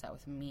and sticks out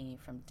with me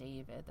from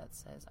David that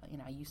says,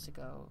 I used to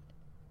go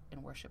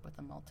and worship with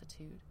the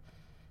multitude,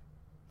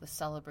 to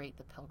celebrate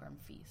the pilgrim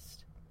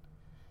feast.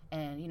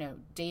 And,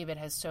 David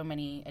has so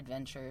many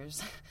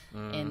adventures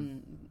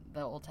in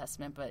the Old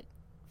Testament, but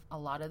a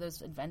lot of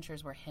those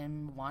adventures were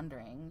him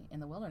wandering in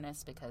the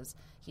wilderness because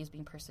he's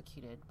being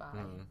persecuted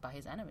by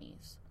his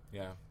enemies.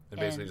 Yeah, and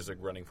basically just like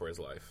running for his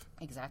life.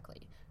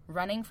 Exactly.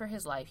 Running for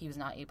his life, he was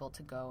not able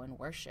to go and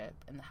worship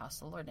in the house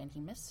of the Lord, and he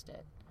missed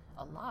it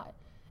a lot.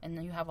 And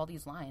then you have all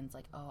these lines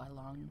like, I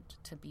longed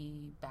to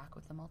be back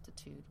with the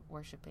multitude,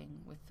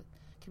 worshiping with the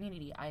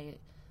community.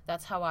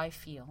 That's how I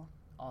feel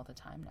all the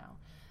time now.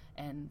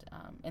 And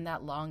in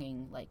that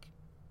longing, like,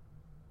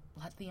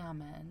 let the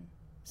Amen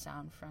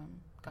sound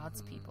from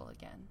God's people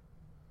again.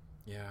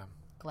 Yeah.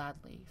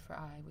 Gladly, for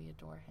we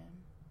adore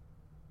him.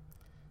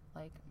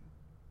 Like,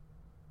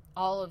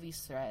 all of these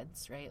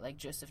threads, right? Like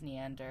Joseph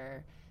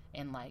Neander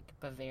in, like,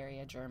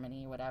 Bavaria,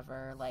 Germany,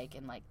 whatever, like,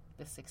 in, like,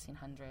 the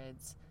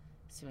 1600s.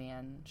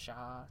 SueAnn,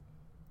 Shiah,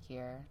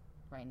 here,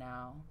 right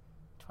now,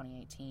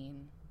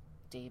 2018.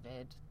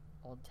 David,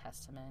 Old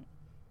Testament,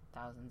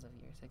 thousands of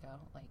years ago.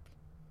 Like,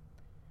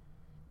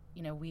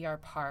 we are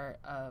part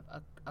of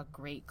a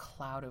great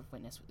cloud of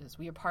witnesses.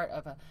 We are part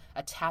of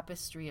a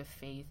tapestry of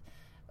faith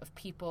of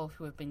people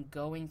who have been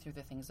going through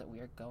the things that we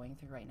are going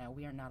through right now.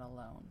 We are not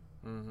alone.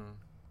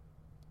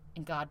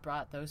 And God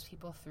brought those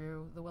people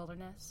through the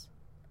wilderness,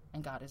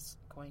 and God is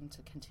going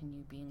to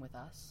continue being with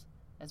us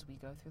as we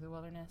go through the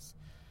wilderness.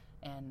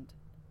 And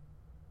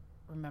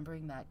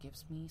remembering that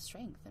gives me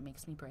strength. It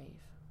makes me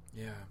brave.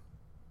 Yeah.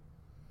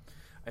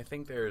 I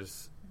think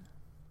there's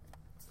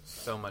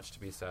so much to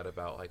be said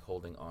about, like,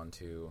 holding on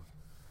to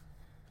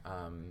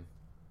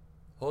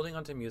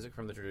music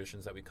from the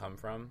traditions that we come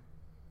from,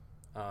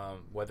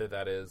 whether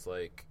that is,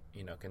 like,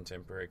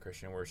 contemporary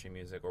Christian worship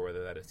music or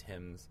whether that is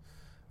hymns.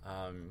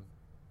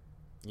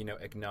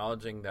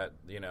 Acknowledging that,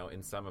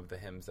 in some of the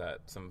hymns that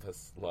some of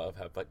us love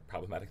have, like,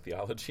 problematic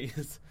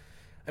theologies.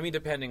 I mean,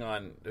 depending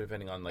on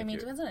like. I mean,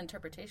 it depends on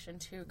interpretation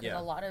too, because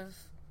a lot of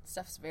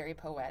stuff's very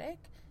poetic,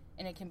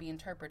 and it can be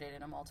interpreted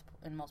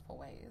in multiple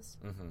ways.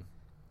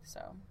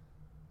 So.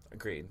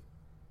 Agreed.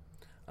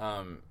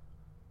 And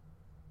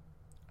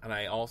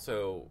I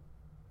also,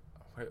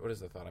 what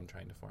is the thought I'm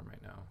trying to form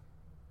right now?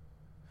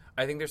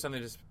 I think there's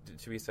something just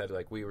to be said.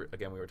 Like we were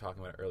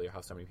talking about earlier, how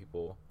so many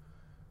people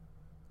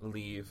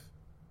leave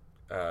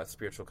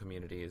spiritual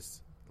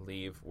communities,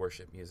 leave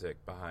worship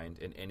music behind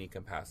in any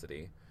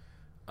capacity.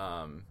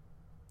 And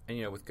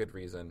with good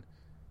reason.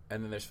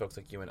 And then there's folks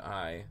like you and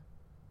I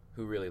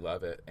who really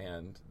love it.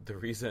 And the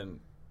reason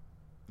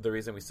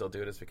we still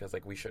do it is because,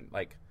 like, we shouldn't,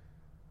 like,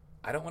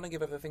 I don't want to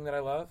give up the thing that I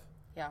love.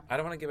 Yeah. I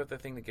don't want to give up the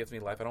thing that gives me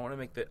life. I don't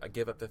want to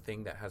give up the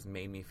thing that has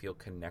made me feel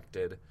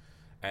connected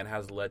and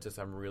has led to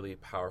some really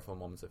powerful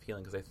moments of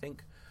healing. Because I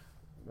think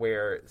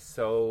where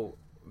so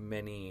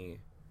many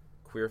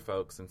queer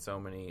folks and so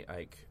many,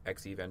 like,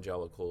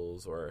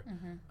 ex-evangelicals or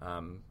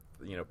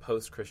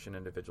post-Christian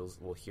individuals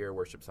will hear a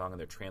worship song and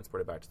they're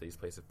transported back to these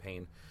places of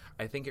pain.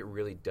 I think it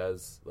really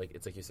does, like,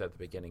 it's like you said at the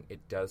beginning,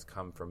 it does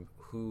come from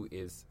who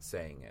is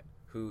saying it,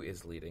 who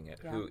is leading it,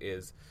 who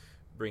is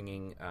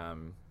bringing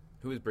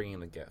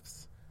the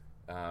gifts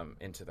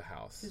into the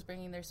house. Who's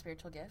bringing their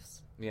spiritual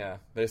gifts? Yeah,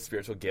 their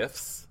spiritual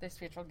gifts. Their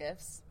spiritual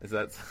gifts. Is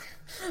that?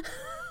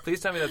 Please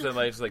tell me that's what,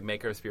 like, just like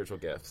make her spiritual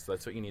gifts.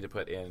 That's what you need to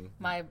put in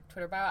my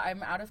Twitter bio.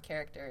 I'm out of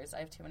characters. I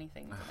have too many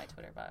things in my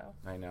Twitter bio.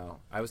 I know.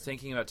 I was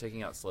thinking about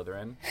taking out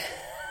Slytherin,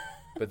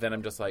 but then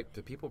I'm just like,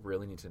 do people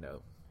really need to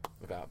know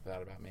about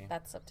me?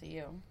 That's up to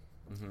you.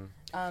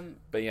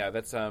 But yeah,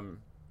 that's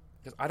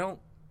because I don't.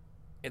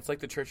 It's like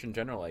the church in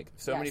general. Like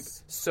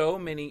so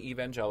many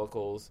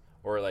evangelicals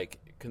or, like,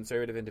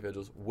 conservative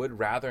individuals would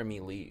rather me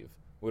leave.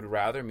 Would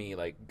rather me,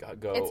 like,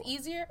 go.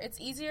 It's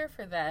easier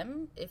for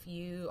them if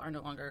you are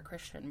no longer a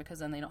Christian, because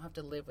then they don't have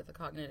to live with the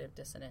cognitive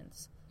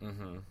dissonance.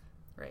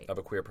 Right. Of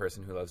a queer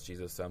person who loves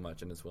Jesus so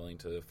much and is willing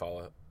to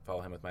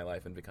follow him with my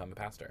life and become a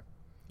pastor.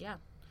 Yeah.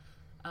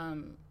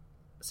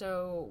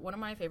 So one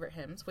of my favorite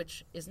hymns,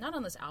 which is not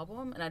on this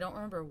album, and I don't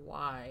remember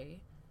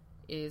why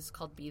is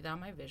called Be Thou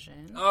My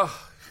Vision.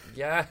 Oh,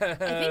 yes. I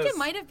think it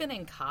might have been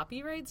in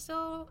copyright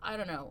still. I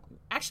don't know.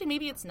 Actually,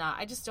 maybe it's not.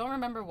 I just don't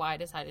remember why I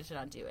decided to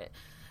not do it.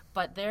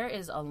 But there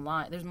is a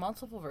line. There's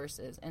multiple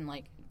verses, and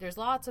like there's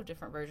lots of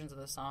different versions of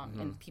the song,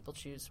 and people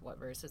choose what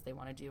verses they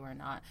want to do or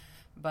not.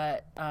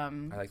 But I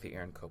like the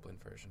Aaron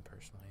Copland version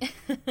personally.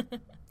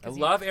 I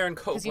love Aaron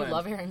Copland. Because you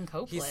love Aaron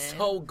Copland. He's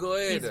so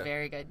good. He's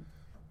very good,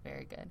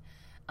 very good.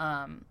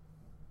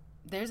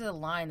 There's a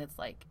line that's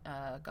like,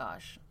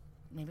 gosh,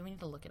 maybe we need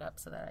to look it up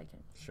so that I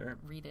can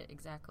read it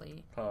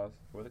exactly. Pause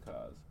for the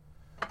cause.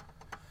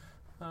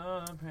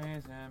 Oh,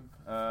 praise him.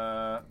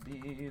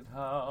 Be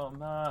thou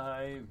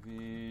my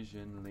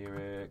vision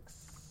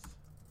lyrics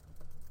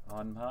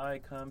on my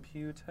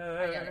computer.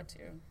 I got it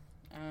too.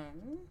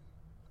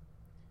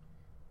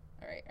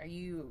 All right. Are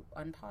you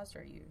unpaused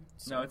or are you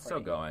still No, it's still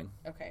going.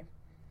 Okay.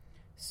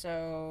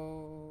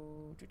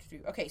 So,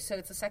 okay, so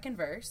it's the second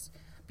verse.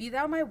 Be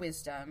thou my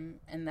wisdom,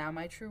 and thou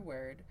my true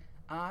word.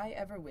 I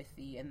ever with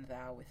thee, and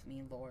thou with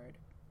me, Lord.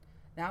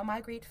 Thou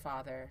my great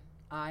Father,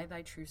 I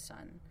thy true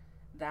Son.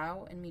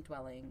 Thou in me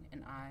dwelling,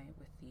 and I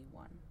with thee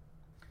one.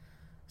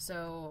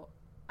 So,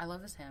 I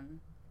love this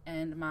hymn.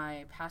 And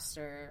my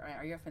pastor,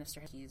 our youth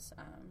minister, he's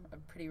a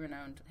pretty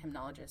renowned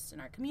hymnologist in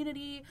our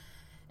community.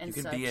 And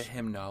you can be a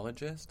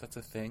hymnologist? That's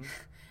a thing?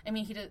 I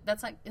mean,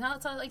 it's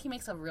not like he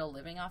makes a real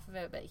living off of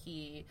it, but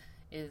he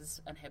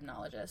is a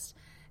hymnologist.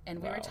 And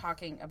we were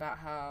talking about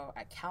how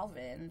at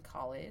Calvin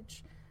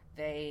College,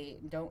 they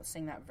don't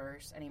sing that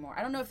verse anymore.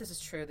 I don't know if this is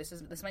true.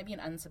 This might be an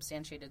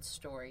unsubstantiated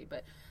story,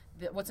 but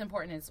what's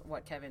important is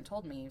what Kevin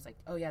told me. He was like,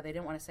 oh yeah, they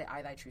didn't want to say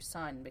I thy true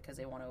son because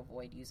they want to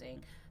avoid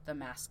using the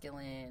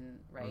masculine,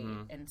 right,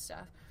 and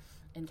stuff.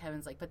 And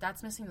Kevin's like, but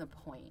that's missing the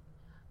point,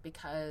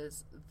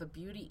 because the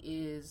beauty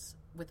is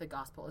with the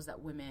gospel is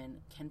that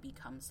women can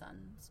become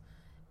sons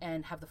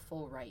and have the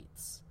full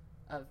rights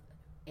of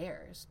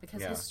heirs,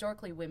 because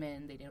historically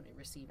women, they don't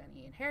receive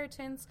any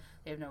inheritance,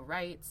 they have no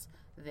rights,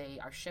 they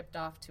are shipped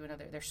off to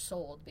another, they're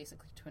sold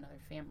basically to another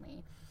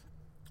family.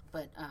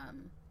 But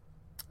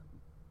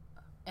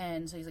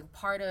and so he's like,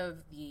 part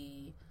of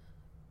the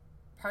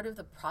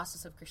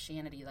process of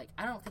Christianity, like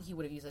I don't think he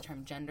would have used the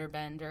term gender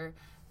bender,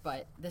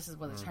 but this is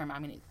what the term, I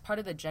mean, part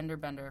of the gender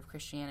bender of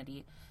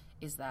Christianity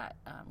is that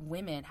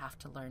women have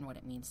to learn what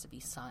it means to be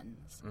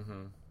sons,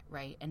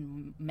 right?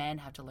 And men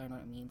have to learn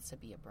what it means to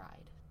be a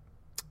bride.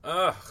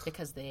 Ugh,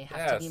 because they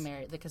have to be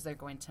married, because they're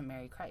going to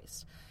marry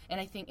Christ. And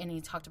I think, and he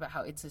talked about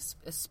how it's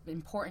this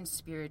important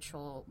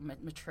spiritual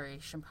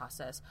maturation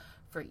process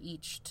for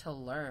each to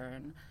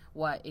learn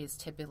what is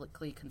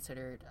typically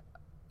considered,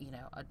 you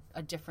know,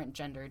 a different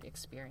gendered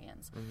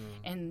experience.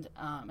 And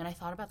I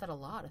thought about that a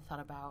lot. I thought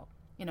about,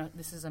 you know,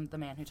 this is the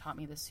man who taught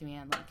me this,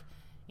 SueAnn, like,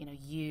 you know,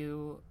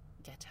 you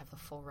get to have the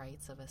full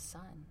rights of a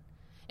son.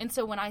 And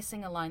so when I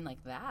sing a line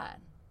like that,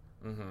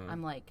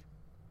 I'm like,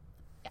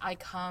 I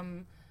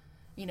come,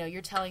 you know,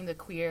 you're telling the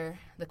queer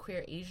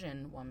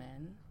Asian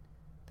woman,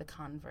 the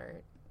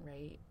convert,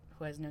 right,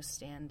 who has no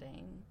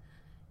standing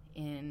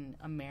in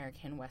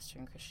American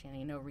Western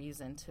Christianity, no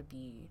reason to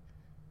be,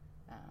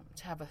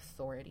 to have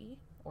authority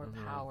or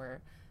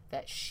power,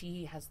 that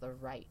she has the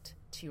right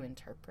to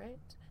interpret,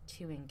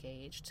 to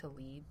engage, to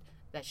lead,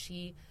 that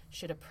she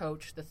should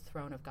approach the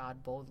throne of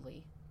God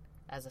boldly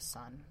as a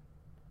son.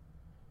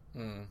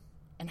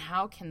 And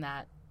how can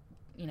that,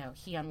 you know,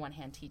 he on one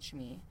hand teach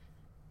me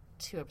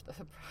to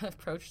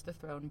approach the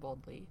throne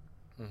boldly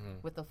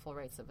with the full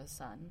rights of a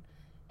son,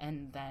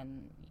 and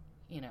then,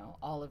 you know,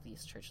 all of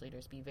these church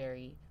leaders be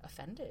very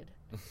offended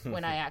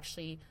when I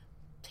actually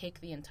take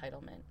the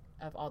entitlement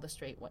of all the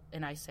straight,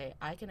 and I say,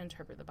 I can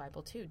interpret the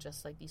Bible too,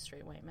 just like these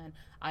straight white men.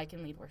 I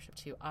can lead worship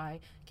too.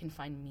 I can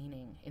find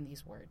meaning in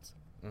these words.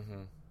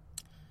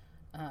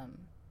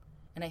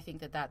 And I think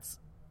that's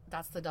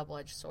the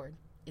double-edged sword,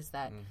 is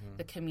that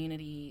the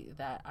community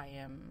that I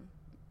am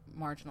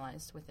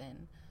marginalized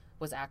within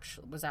was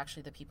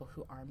actually the people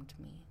who armed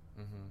me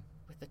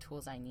with the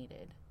tools I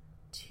needed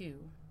to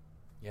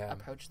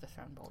approach the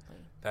throne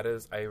boldly. That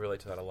is, I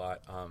relate to that a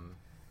lot.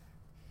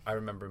 I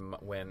remember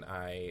when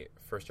I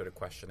first started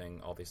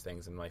questioning all these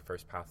things, and my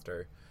first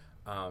pastor,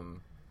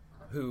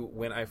 who,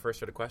 when I first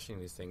started questioning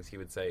these things, he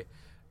would say,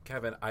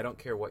 Kevin, I don't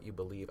care what you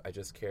believe, I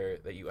just care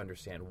that you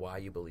understand why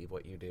you believe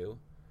what you do.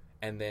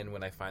 And then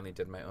when I finally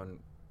did my own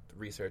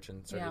research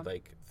and started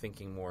like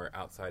thinking more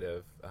outside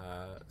of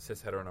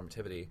cis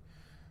heteronormativity,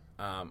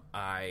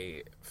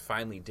 I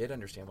finally did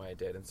understand why I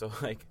did. And so,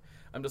 like,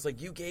 I'm just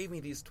like, you gave me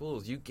these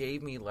tools. You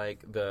gave me,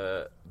 like,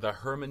 the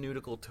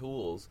hermeneutical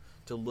tools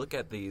to look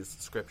at these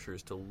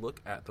scriptures, to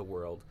look at the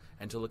world,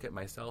 and to look at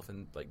myself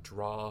and, like,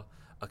 draw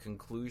a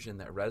conclusion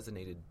that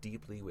resonated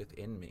deeply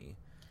within me.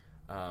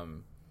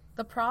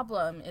 The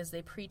problem is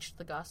they preached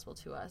the gospel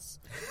to us,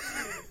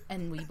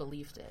 and we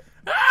believed it.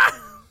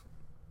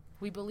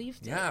 We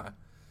believed it. Yeah.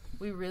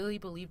 We really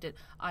believed it.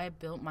 I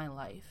built my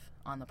life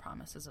on the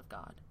promises of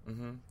God.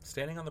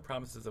 Standing on the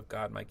promises of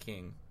God, my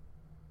King.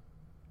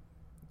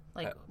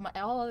 Like,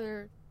 all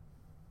other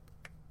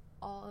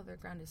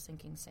ground is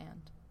sinking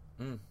sand.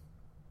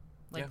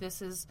 Like,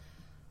 this is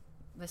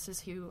this is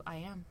who I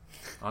am.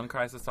 On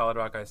Christ, the solid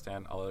rock I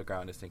stand. All other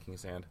ground is sinking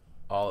sand.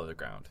 All other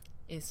ground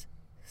is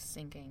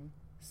sinking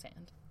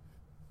sand.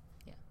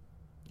 Yeah.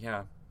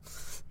 Yeah.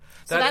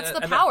 So that's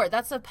the power.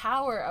 That's the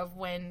power of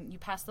when you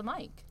pass the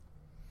mic.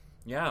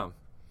 Yeah.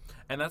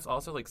 And that's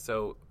also like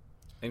so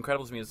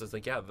incredible to me. It's just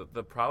like, yeah,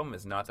 the problem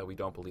is not that we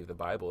don't believe the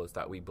Bible, it's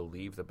that we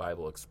believe the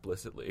Bible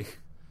explicitly.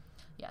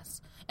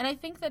 Yes. And I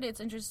think that it's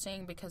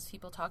interesting because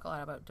people talk a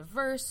lot about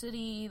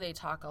diversity. They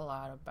talk a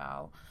lot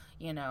about,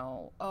 you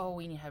know, oh,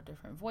 we need to have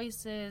different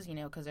voices, you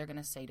know, because they're going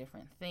to say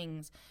different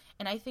things.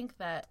 And I think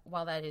that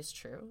while that is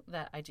true,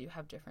 that I do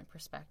have different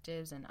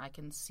perspectives and I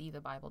can see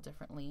the Bible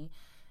differently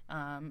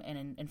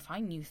and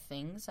find new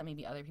things that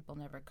maybe other people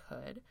never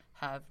could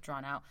have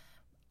drawn out.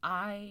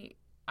 I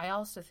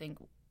also think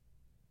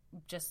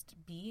just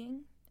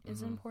being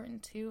is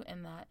important too,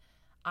 and that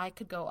I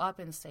could go up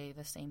and say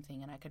the same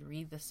thing, and I could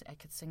read this, I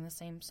could sing the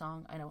same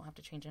song. I don't have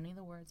to change any of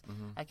the words.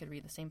 I could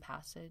read the same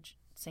passage,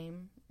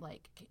 same,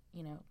 like,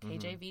 you know,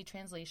 KJV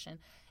translation,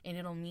 and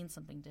it'll mean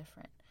something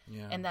different.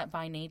 Yeah. And that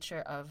by nature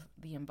of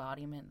the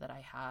embodiment that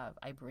I have,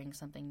 I bring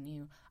something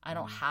new. I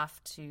don't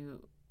have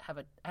to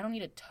I don't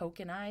need to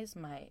tokenize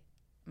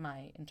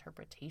my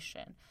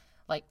interpretation.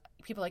 Like,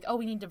 people are like, oh,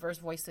 we need diverse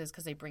voices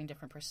because they bring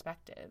different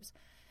perspectives.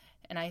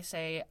 And I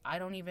say, I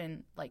don't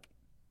even, like,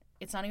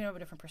 it's not even about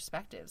different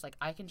perspectives. Like,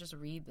 I can just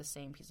read the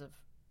same piece of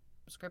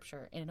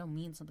scripture and it'll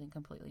mean something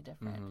completely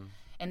different.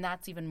 And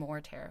that's even more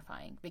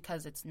terrifying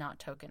because it's not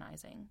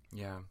tokenizing.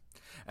 Yeah.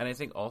 And I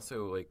think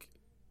also, like,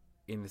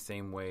 in the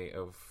same way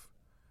of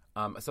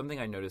something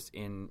I noticed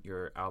in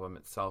your album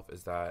itself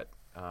is that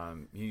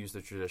you use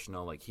the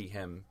traditional, like, he,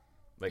 him,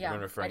 like, when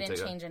referring to... I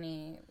didn't change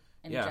any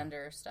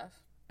gender stuff.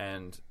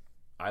 And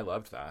I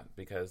loved that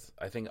because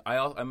I think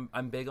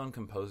I'm big on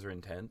composer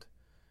intent.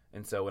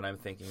 And so when I'm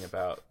thinking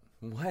about...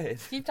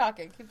 What? Keep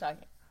talking.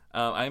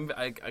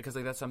 Because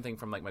like that's something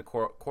from like my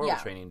choral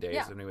training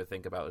days when we would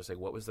think about just like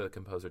what was the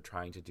composer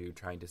trying to do,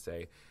 trying to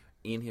say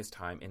in his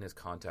time, in his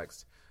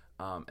context,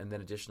 and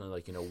then additionally,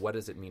 like, you know, what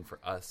does it mean for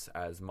us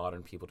as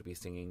modern people to be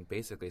singing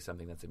basically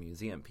something that's a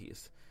museum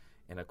piece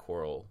in a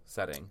choral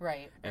setting,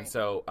 right? And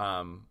so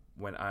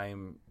when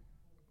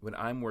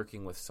I'm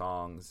working with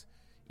songs,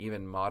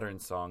 even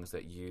modern songs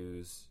that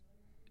use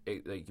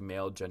like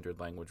male gendered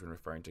language when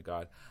referring to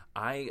God,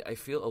 I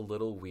feel a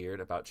little weird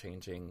about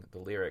changing the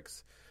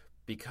lyrics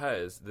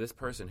because this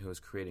person who was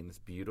creating this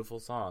beautiful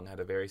song had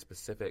a very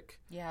specific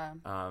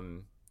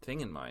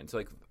thing in mind. So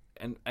like,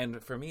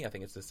 and for me, I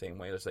think it's the same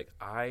way. There's like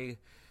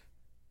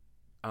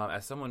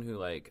as someone who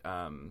like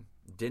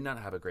did not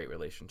have a great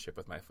relationship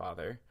with my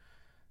father,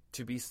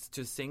 to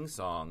sing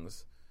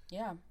songs,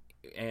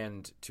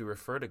 and to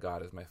refer to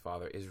God as my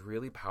father is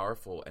really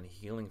powerful and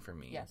healing for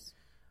me. Yes.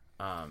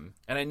 And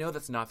I know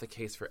that's not the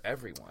case for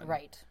everyone.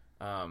 Right.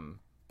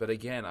 But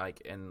again,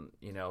 like, and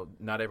you know,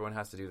 not everyone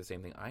has to do the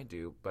same thing I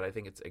do, but I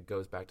think it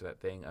goes back to that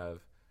thing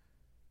of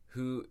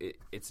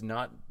it's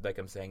not like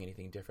I'm saying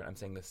anything different. I'm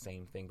saying the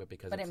same thing, but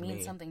because it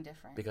means something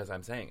different. Because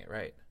I'm saying it,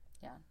 right.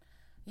 Yeah.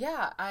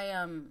 Yeah,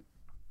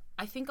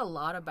 I think a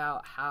lot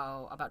about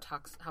how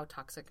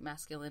toxic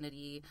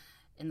masculinity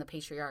in the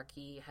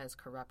patriarchy has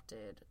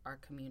corrupted our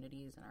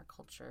communities and our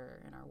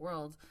culture and our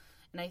world.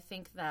 And I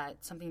think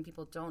that something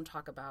people don't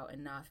talk about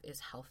enough is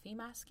healthy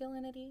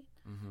masculinity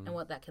and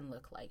what that can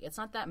look like. It's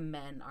not that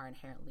men are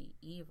inherently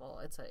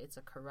evil. It's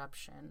a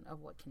corruption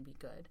of what can be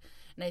good.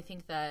 And I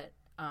think that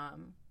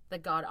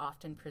that God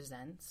often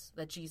presents,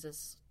 that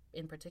Jesus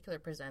in particular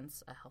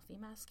presents a healthy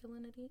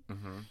masculinity.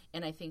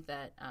 And I think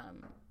that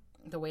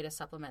the way to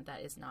supplement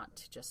that is not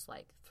to just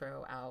like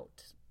throw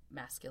out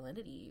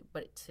masculinity,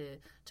 but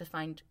to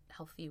find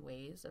healthy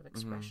ways of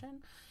expression.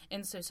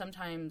 And so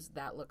sometimes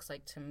that looks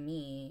like, to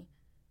me,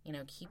 you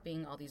know,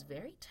 keeping all these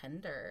very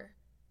tender,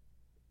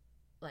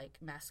 like,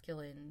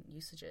 masculine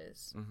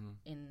usages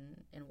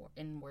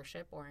in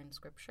worship or in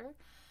scripture.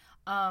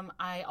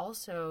 I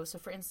also, so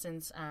for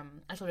instance,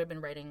 I told you I've been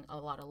writing a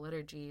lot of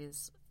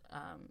liturgies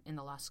in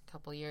the last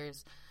couple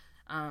years.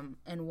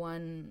 And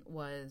one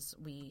was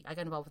I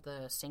got involved with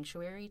the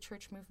Sanctuary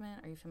Church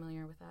movement. Are you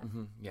familiar with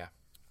that? Yeah.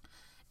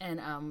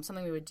 And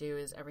something we would do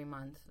is every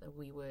month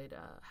we would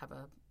have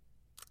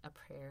a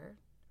prayer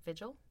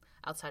vigil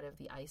outside of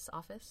the ICE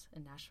office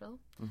in Nashville.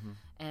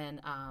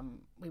 And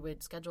we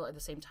would schedule at the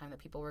same time that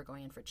people were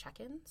going in for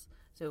check-ins.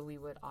 So we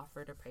would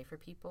offer to pray for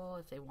people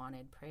if they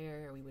wanted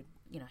prayer. We would,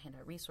 you know, hand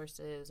out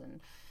resources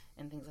and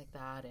things like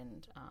that.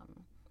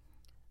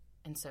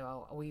 And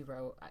so we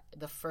wrote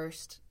the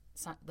first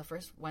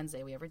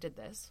Wednesday we ever did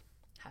this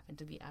happened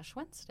to be Ash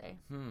Wednesday.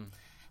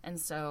 And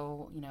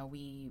so, you know,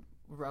 we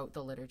wrote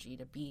the liturgy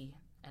to be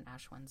an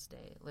Ash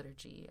Wednesday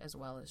liturgy, as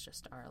well as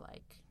just our,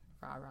 like,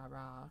 rah, rah,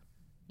 rah,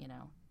 you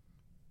know,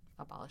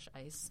 abolish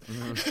ICE.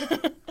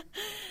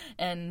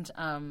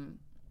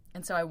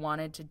 And so I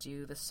wanted to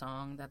do the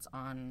song that's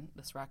on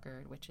this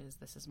record, which is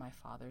This Is My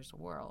Father's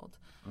World.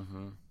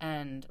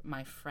 And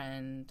my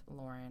friend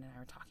Lauren and I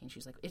were talking.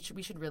 She's like,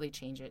 we should really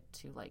change it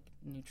to, like,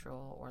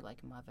 neutral or,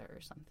 like, mother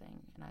or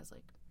something. And I was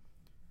like,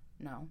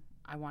 no,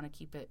 I want to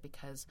keep it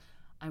because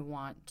I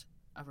want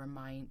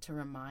to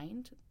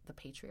remind the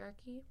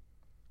patriarchy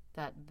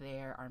that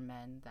there are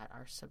men that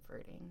are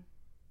subverting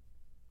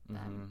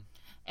them,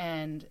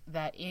 and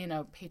that in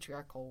a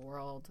patriarchal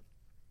world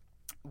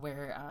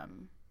where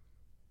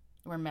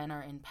men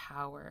are in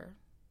power,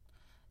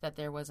 that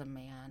there was a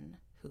man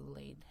who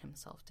laid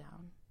himself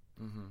down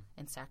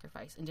and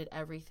sacrificed and did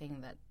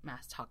everything that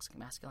toxic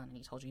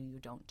masculinity told you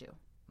don't do.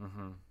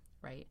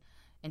 Right?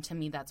 And to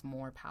me, that's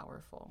more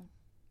powerful.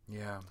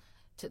 Yeah.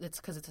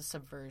 It's because it's a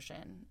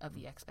subversion of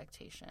the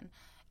expectation.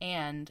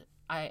 And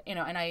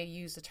I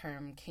use the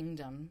term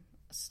kingdom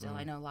still.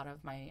 I know a lot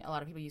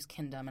of people use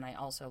kingdom, and I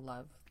also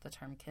love the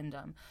term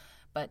kingdom.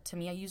 But to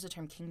me, I use the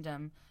term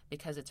kingdom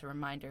because it's a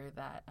reminder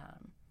that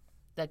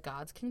that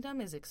God's kingdom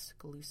is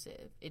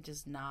exclusive. It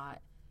does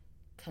not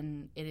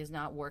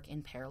work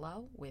in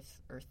parallel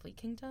with earthly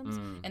kingdoms,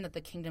 and that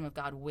the kingdom of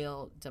God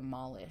will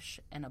demolish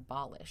and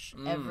abolish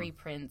every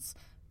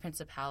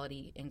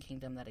principality and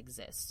kingdom that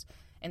exists.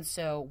 And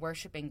so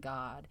worshiping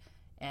God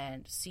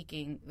and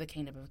seeking the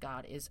kingdom of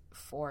God is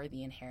for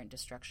the inherent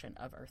destruction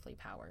of earthly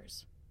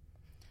powers.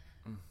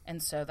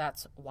 And so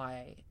that's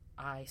why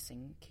I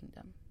sing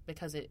kingdom,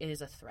 because it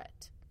is a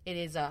threat. It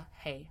is a,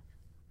 hey,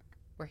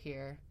 we're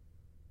here.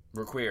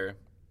 We're queer.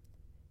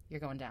 You're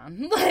going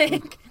down.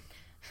 Like,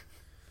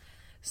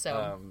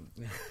 so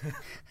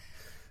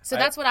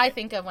that's what I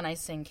think of when I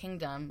sing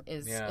kingdom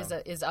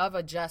is of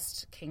a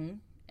just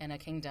king and a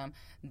kingdom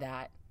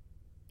that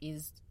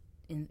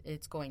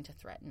it's going to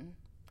threaten.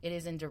 It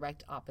is in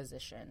direct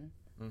opposition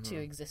to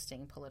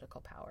existing political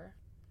power.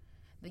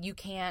 That you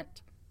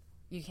can't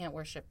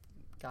worship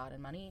God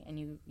and money, and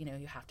you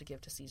have to give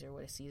to Caesar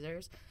what is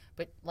Caesar's.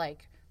 But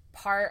like,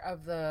 part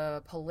of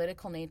the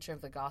political nature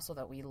of the gospel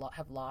that we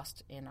have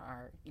lost in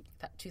our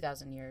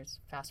 2,000 years,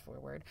 fast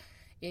forward,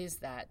 is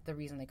that the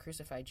reason they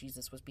crucified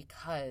Jesus was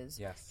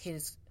because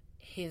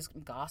his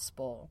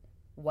gospel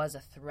was a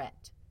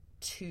threat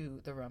to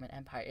the Roman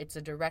Empire. It's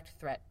a direct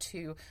threat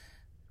to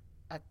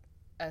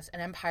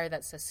an empire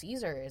that says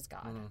Caesar is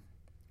God,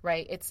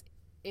 right?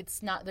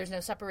 It's not. There's no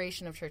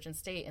separation of church and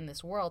state in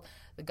this world.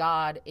 The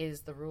God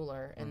is the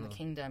ruler, and the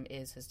kingdom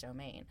is his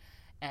domain.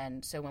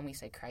 And so when we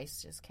say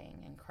Christ is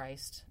king and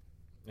Christ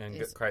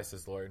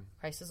is Lord,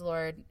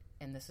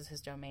 and this is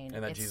his domain,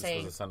 and that Jesus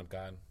was the Son of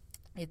God,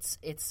 it's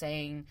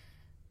saying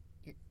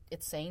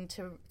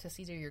to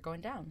Caesar, you're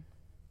going down.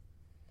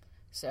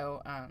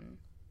 So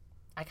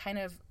I kind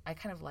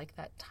of like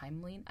that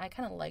timeline. I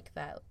kind of like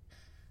that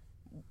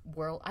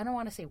world. I don't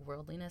want to say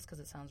worldliness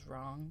because it sounds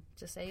wrong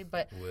to say,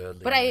 but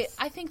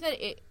I think that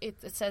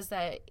it says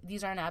that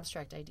these aren't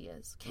abstract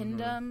ideas.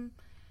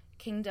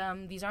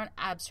 Kingdom, these aren't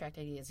abstract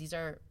ideas. These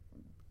are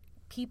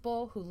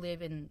people who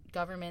live in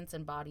governments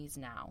and bodies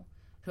now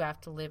who have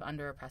to live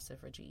under oppressive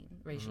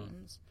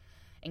regimes.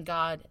 And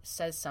God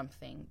says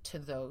something to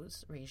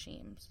those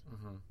regimes,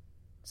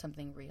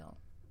 something real.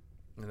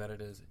 And that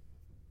it is,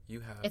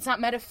 it's not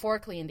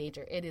metaphorically in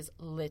danger. It is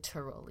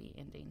literally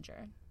in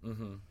danger.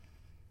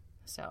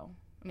 So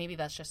maybe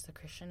that's just the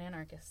Christian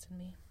anarchist in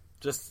me.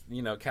 Just,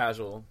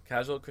 casual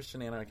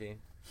Christian anarchy.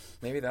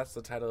 Maybe that's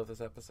the title of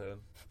this episode.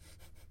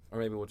 Or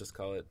maybe we'll just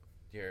call it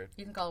here.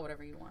 You can call it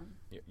whatever you want.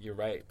 You're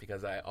right,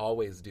 because I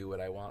always do what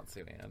I want,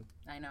 SueAnn.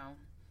 I know.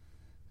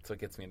 So it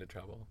gets me into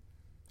trouble.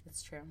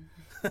 It's true.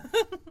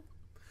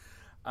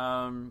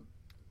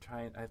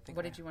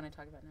 What did you want to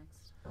talk about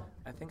next?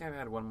 I think I've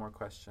had one more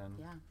question.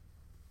 Yeah.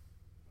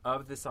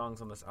 Of the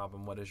songs on this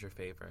album, what is your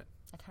favorite?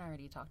 I kind of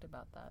already talked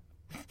about that.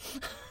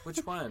 Which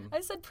one? I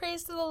said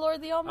praise to the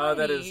Lord the Almighty. Oh,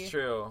 that is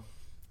true.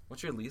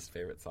 What's your least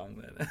favorite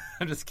song then?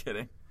 I'm just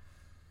kidding.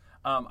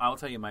 I'll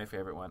tell you my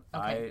favorite one.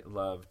 Okay. I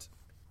loved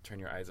Turn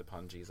Your Eyes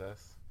Upon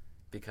Jesus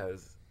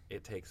because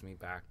it takes me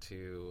back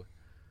to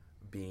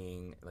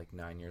being like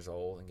 9 years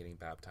old and getting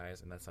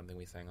baptized, and that's something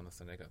we sang on the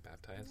Sunday I got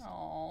baptized.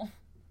 Aww.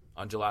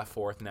 On July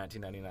 4th,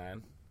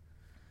 1999.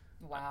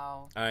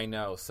 Wow. I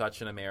know,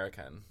 such an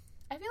American.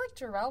 I feel like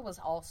Jarrell was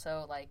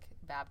also like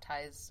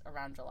baptized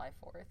around July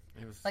 4th.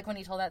 It was like when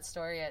he told that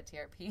story at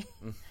TRP.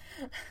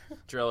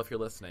 Jarrell, if you're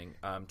listening,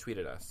 tweet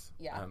at us.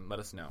 Yeah. Let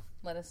us know.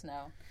 Let us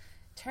know.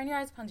 Turn your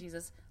eyes upon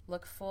Jesus.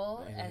 Look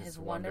full at his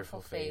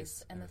wonderful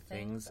face, and the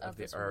things of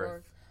this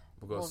earth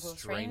will go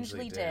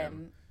strangely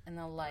dim in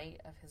the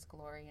light of his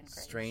glory and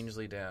grace.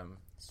 Strangely dim.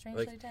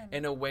 Strangely dim.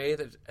 In a way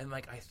that, and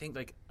like, I think,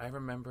 like, I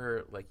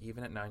remember, like,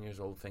 even at 9 years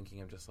old thinking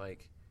of just,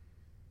 like,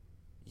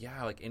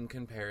 yeah, like, in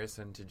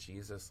comparison to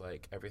Jesus,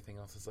 like, everything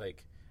else is,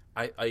 like,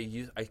 I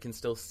can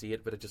still see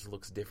it, but it just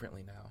looks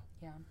differently now.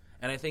 Yeah.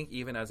 And I think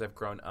even as I've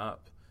grown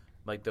up,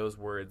 like, those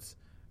words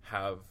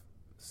have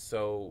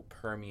so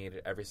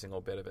permeated every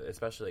single bit of it,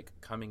 especially, like,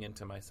 coming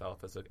into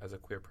myself as a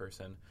queer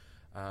person,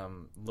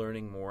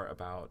 learning more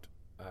about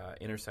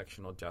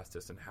intersectional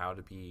justice and how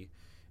to be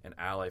an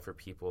ally for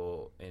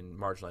people in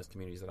marginalized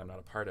communities that I'm not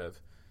a part of.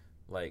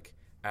 Like,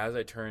 as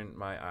I turn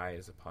my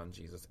eyes upon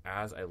Jesus,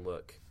 as I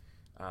look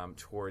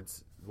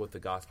towards what the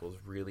gospel is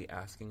really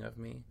asking of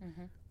me,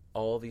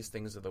 all these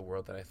things of the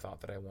world that I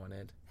thought that I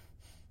wanted,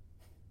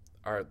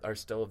 are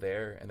still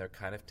there, and they're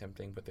kind of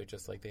tempting, but they're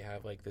just like, they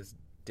have like this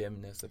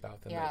dimness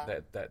about them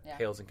that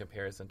pales in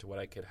comparison to what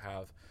I could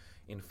have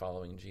in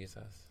following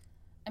Jesus.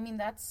 I mean,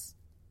 that's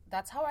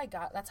how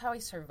I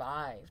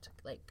survived,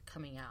 like,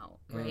 coming out,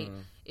 right?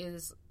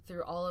 Is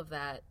through all of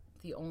that,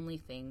 the only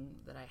thing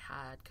that I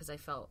had, because I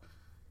felt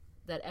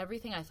that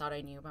everything I thought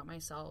I knew about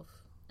myself,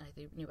 and I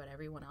knew about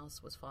everyone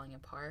else, was falling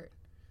apart.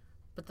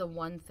 But the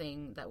one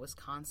thing that was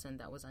constant,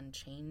 that was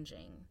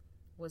unchanging,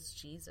 was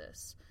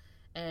Jesus.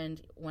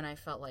 And when I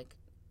felt like,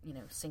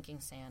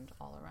 sinking sand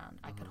all around,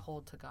 I could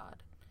hold to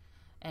God.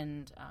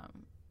 And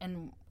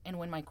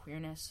when my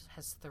queerness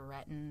has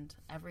threatened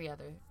every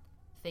other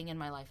thing in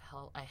my life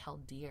I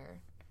held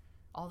dear,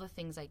 all the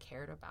things I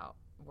cared about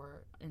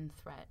were in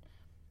threat.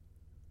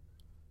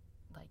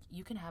 Like,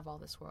 you can have all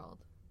this world,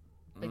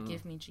 but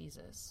give me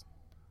Jesus.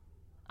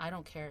 I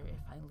don't care if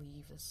I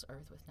leave this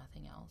earth with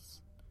nothing else.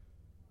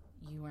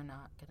 You are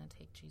not going to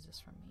take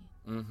Jesus from me.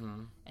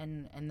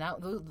 And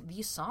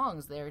these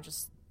songs, they're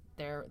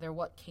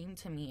what came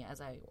to me as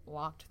I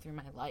walked through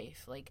my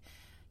life. Like,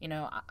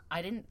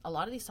 I didn't, a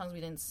lot of these songs we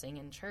didn't sing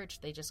in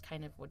church. They just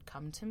kind of would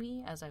come to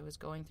me as I was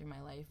going through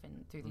my life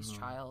and through these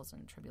trials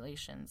and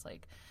tribulations.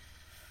 Like,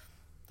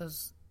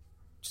 those,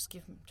 just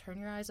turn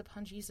your eyes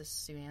upon Jesus,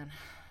 SueAnn.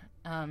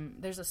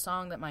 There's a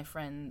song that my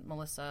friend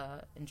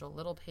Melissa and Joel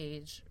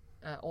Littlepage,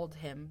 old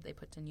hymn they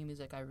put to new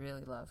music, I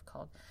really love,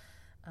 called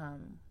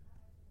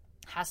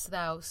Hast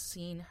Thou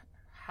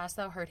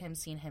Heard Him,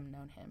 Seen Him,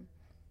 Known Him?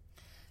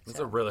 It's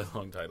a really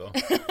long title.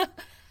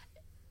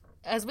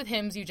 As with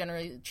hymns, you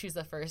generally choose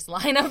the first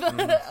line of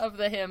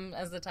the hymn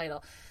as the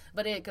title.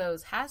 But it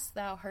goes, Hast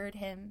thou heard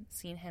him,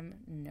 seen him,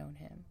 known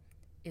him?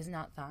 Is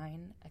not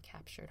thine a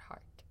captured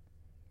heart?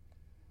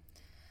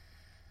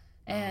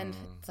 And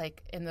it's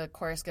like, and the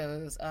chorus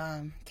goes,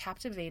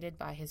 captivated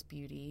by his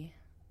beauty,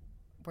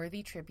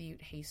 worthy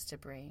tribute haste to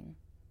bring.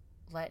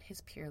 Let his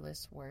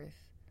peerless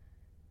worth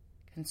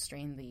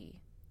constrain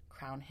thee,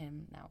 crown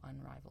him now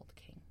unrivaled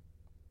king.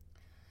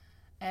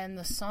 And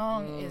the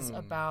song is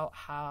about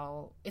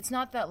how it's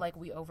not that, like,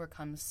 we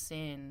overcome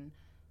sin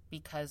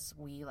because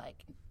we,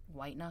 like,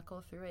 white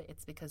knuckle through it.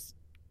 It's because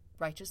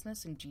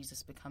righteousness in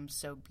Jesus becomes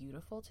so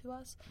beautiful to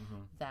us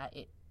that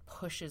it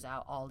pushes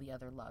out all the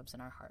other loves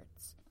in our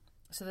hearts.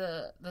 So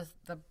the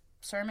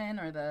sermon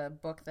or the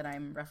book that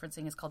I'm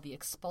referencing is called The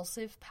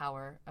Expulsive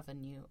Power of a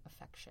New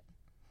Affection.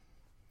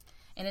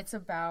 And it's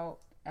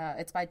about,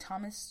 it's by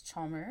Thomas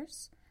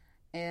Chalmers,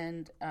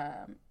 and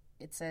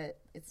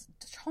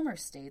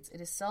Chalmers states,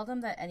 it is seldom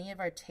that any of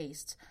our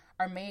tastes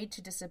are made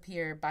to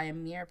disappear by a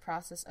mere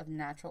process of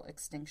natural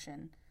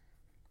extinction.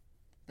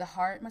 The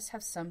heart must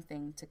have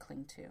something to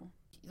cling to.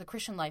 The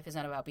Christian life is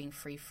not about being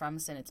free from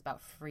sin, it's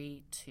about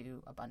free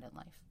to abundant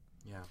life.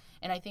 Yeah.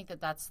 And I think that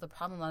that's the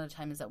problem a lot of the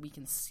time, is that we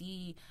can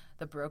see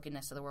the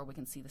brokenness of the world, we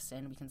can see the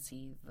sin, we can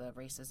see the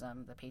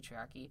racism, the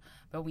patriarchy,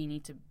 but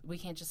we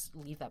can't just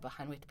leave that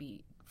behind. We have to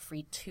be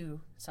free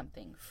to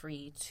something,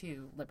 free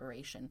to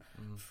liberation,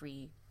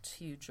 free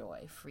to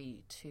joy,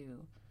 free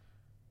to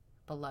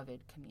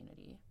beloved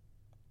community,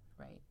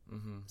 right?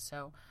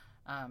 So,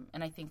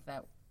 and I think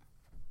that,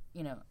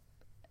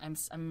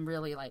 I'm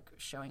really, like,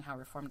 showing how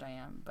reformed I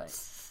am, but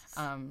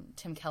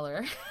Tim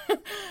Keller,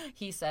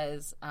 he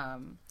says,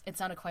 it's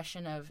not a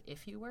question of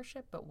if you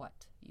worship, but what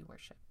you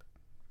worship.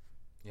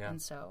 Yeah.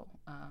 And so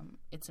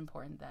it's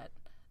important that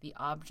the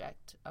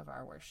object of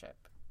our worship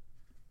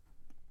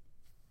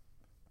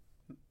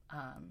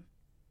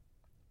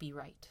be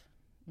right,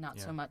 not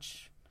so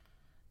much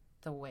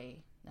the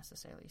way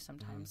necessarily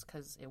sometimes,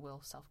 because it will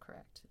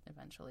self-correct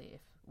eventually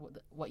if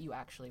what you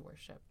actually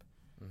worship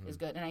is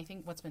good. And I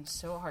think what's been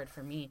so hard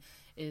for me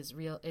is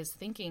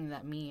thinking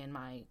that me and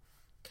my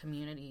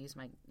communities,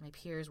 my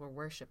peers, were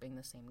worshiping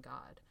the same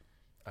God.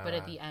 But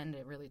at the end,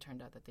 it really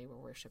turned out that they were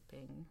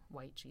worshiping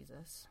white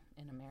Jesus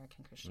in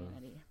American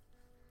Christianity.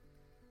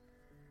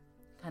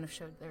 Kind of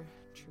showed their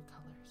true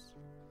colors.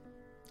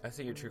 I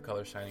see your true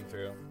colors shining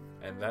through,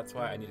 and that's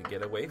why I need to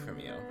get away from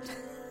you.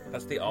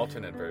 That's the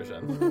alternate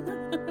version.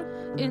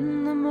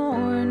 In the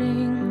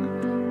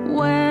morning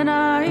when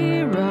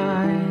I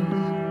rise,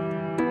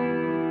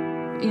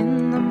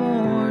 in the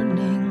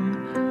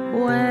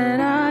morning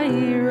when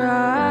I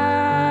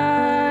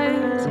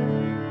rise,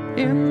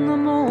 in the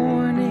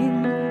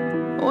morning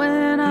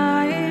when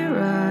I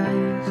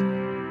rise,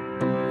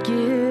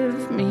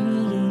 give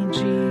me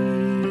Jesus,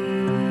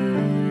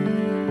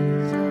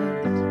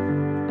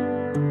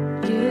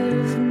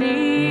 give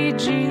me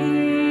Jesus,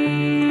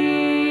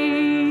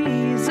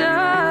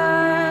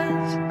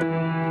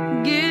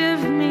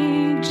 give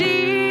me Jesus.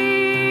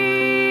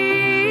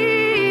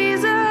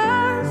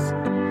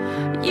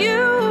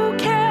 You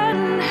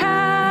can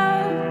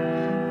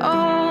have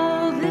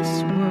all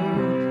this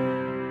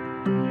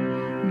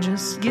world,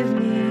 just give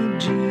me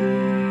Jesus.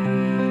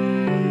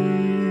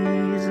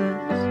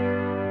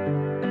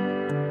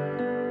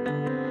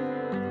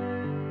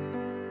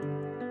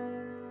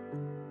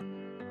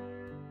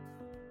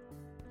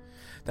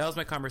 That was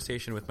my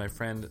conversation with my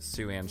friend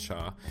SueAnn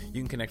Shiah.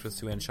 You can connect with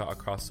SueAnn Shiah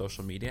across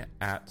social media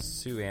at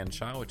SueAnn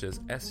Shiah, which is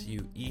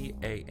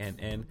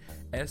SueAnnShiah,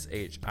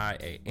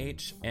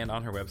 and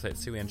on her website,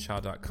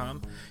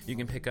 SueAnnShiah.com. You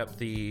can pick up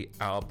the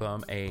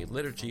album A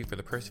Liturgy for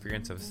the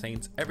Perseverance of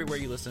Saints everywhere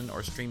you listen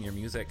or stream your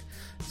music.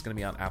 It's going to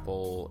be on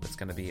Apple, it's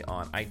going to be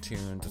on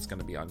iTunes, it's going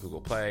to be on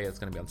Google Play, it's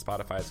going to be on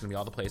Spotify, it's going to be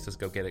all the places.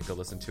 Go get it, go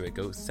listen to it,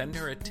 go send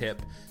her a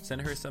tip, send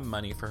her some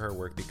money for her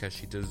work because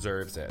she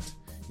deserves it.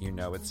 You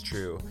know it's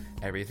true.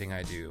 Everything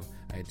I do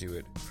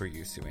it for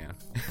you, SueAnn.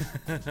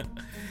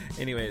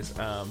 Anyways,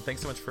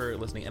 thanks so much for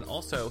listening. And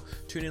also,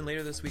 tune in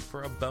later this week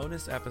for a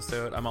bonus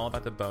episode. I'm all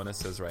about the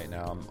bonuses right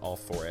now. I'm all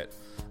for it.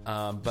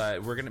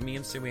 But me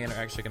and SueAnn are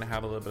actually going to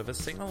have a little bit of a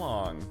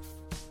sing-along.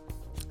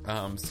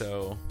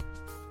 So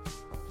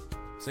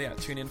yeah,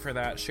 tune in for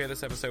that. Share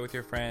this episode with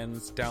your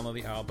friends. Download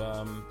the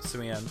album.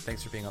 SueAnn,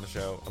 thanks for being on the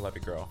show. I love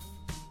you, girl.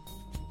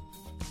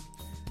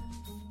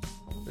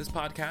 This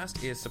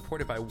podcast is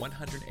supported by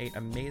 108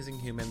 amazing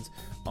humans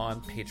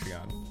on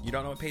Patreon. You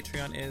don't know what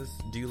Patreon is?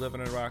 Do you live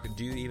in a rock?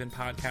 Do you even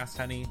podcast,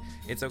 honey?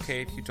 It's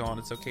okay if you don't.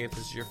 It's okay if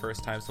this is your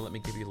first time, so let me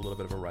give you a little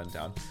bit of a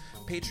rundown.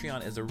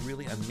 Patreon is a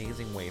really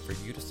amazing way for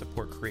you to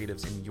support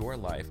creatives in your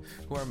life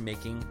who are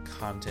making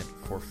content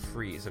for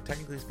free. So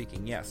technically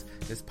speaking, yes,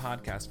 this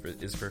podcast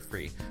is for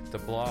free. The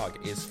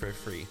blog is for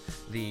free.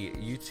 The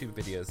YouTube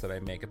videos that I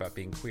make about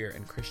being queer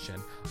and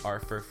Christian are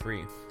for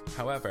free.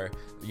 However,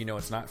 you know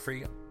it's not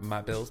free?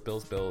 My bills.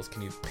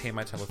 Can you pay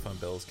my telephone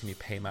bills? Can you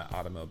pay my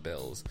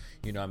automobiles?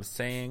 You know what I'm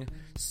saying?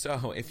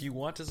 So if you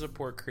want to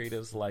support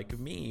creatives like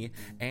me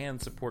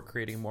and support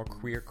creating more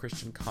queer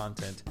Christian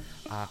content,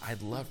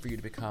 I'd love for you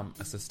to become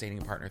a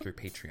sustaining partner through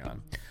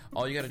Patreon.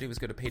 All you got to do is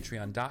go to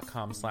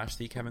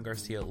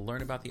patreon.com/TheKevinGarcia,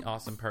 learn about the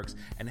awesome perks,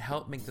 and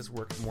help make this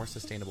work more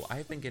sustainable.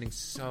 I've been getting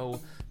so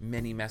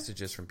many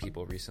messages from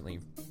people recently.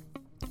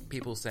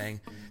 People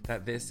saying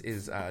that this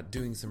is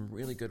doing some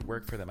really good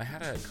work for them. I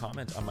had a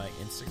comment on my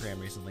Instagram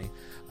recently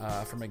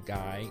from a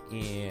guy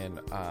in,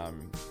 I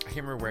can't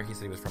remember where he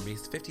said he was from, but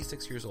he's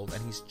 56 years old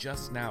and he's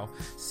just now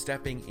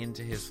stepping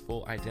into his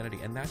full identity.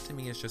 And that to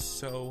me is just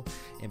so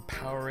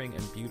empowering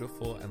and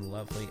beautiful and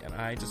lovely. And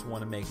I just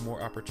want to make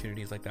more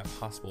opportunities like that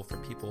possible for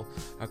people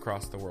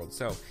across the world.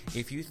 So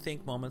if you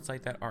think moments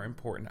like that are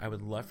important, I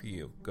would love for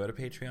you. Go to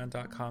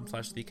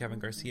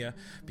patreon.com/TheKevinGarcia,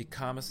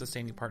 become a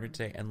sustaining partner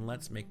today, and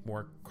let's make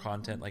more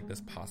content like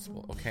this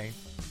possible, okay?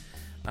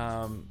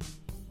 I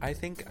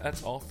think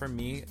that's all from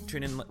me.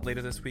 Tune in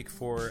later this week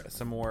for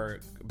some more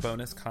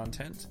bonus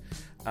content.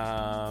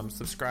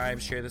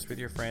 Subscribe, share this with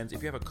your friends.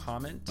 If you have a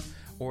comment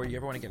or you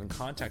ever want to get in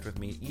contact with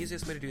me,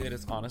 easiest way to do that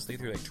is honestly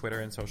through like Twitter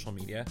and social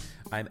media.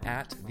 I'm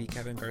at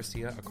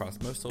TheKevinGarcia across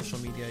most social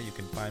media. You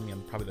can find me.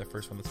 I'm probably the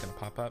first one that's going to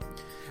pop up.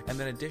 And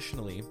then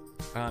additionally,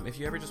 if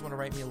you ever just want to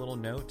write me a little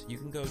note, you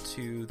can go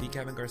to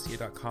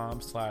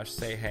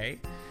TheKevinGarcia.com/sayhey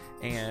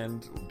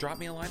and drop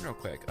me a line real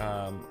quick.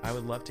 I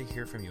would love to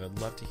hear from you. I'd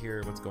love to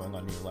hear what's going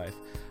on in your life.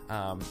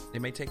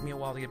 It may take me a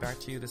while to get back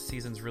to you. This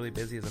season's really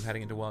busy as I'm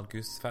heading into Wild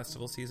Goose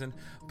Festival season,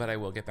 but I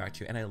will get back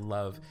to you. And I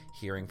love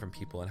hearing from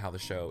people and how the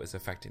show is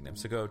affecting them.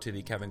 So go to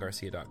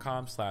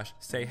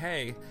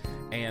TheKevinGarcia.com/sayhey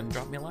and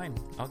drop me a line.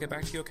 I'll get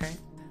back to you, okay?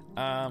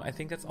 I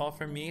think that's all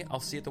from me. I'll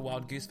see you at the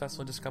Wild Goose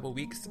Festival in just a couple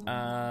weeks.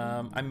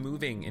 I'm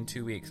moving in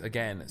 2 weeks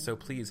again, so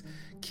please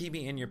keep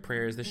me in your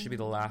prayers. This should be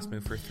the last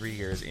move for 3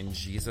 years in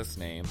Jesus'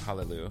 name.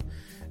 Hallelujah.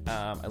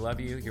 I love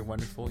you. You're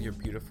wonderful. You're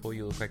beautiful.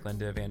 You look like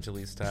Linda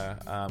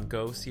Evangelista.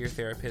 Go see your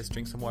therapist.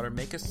 Drink some water.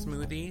 Make a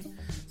smoothie.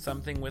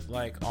 Something with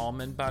like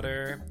almond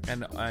butter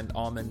and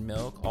almond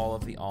milk. All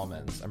of the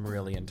almonds. I'm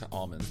really into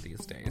almonds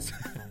these days.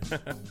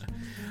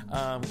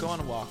 Go on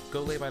a walk.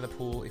 Go lay by the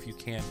pool if you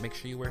can. Make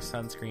sure you wear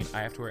sunscreen.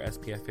 I have to wear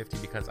SPF 50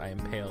 because I am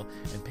pale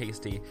and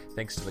pasty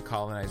thanks to the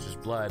colonizer's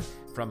blood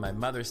from my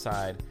mother's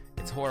side.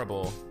 It's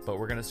horrible, but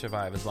we're going to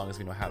survive as long as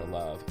we know how to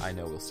love. I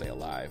know we'll stay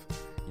alive.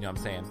 You know what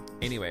I'm saying?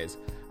 Anyways,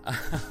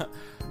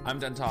 I'm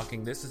done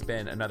talking. This has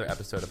been another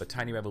episode of A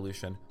Tiny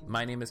Revolution.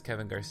 My name is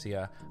Kevin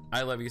Garcia.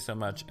 I love you so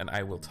much, and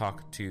I will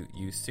talk to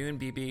you soon,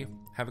 BB.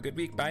 Have a good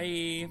week.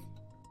 Bye.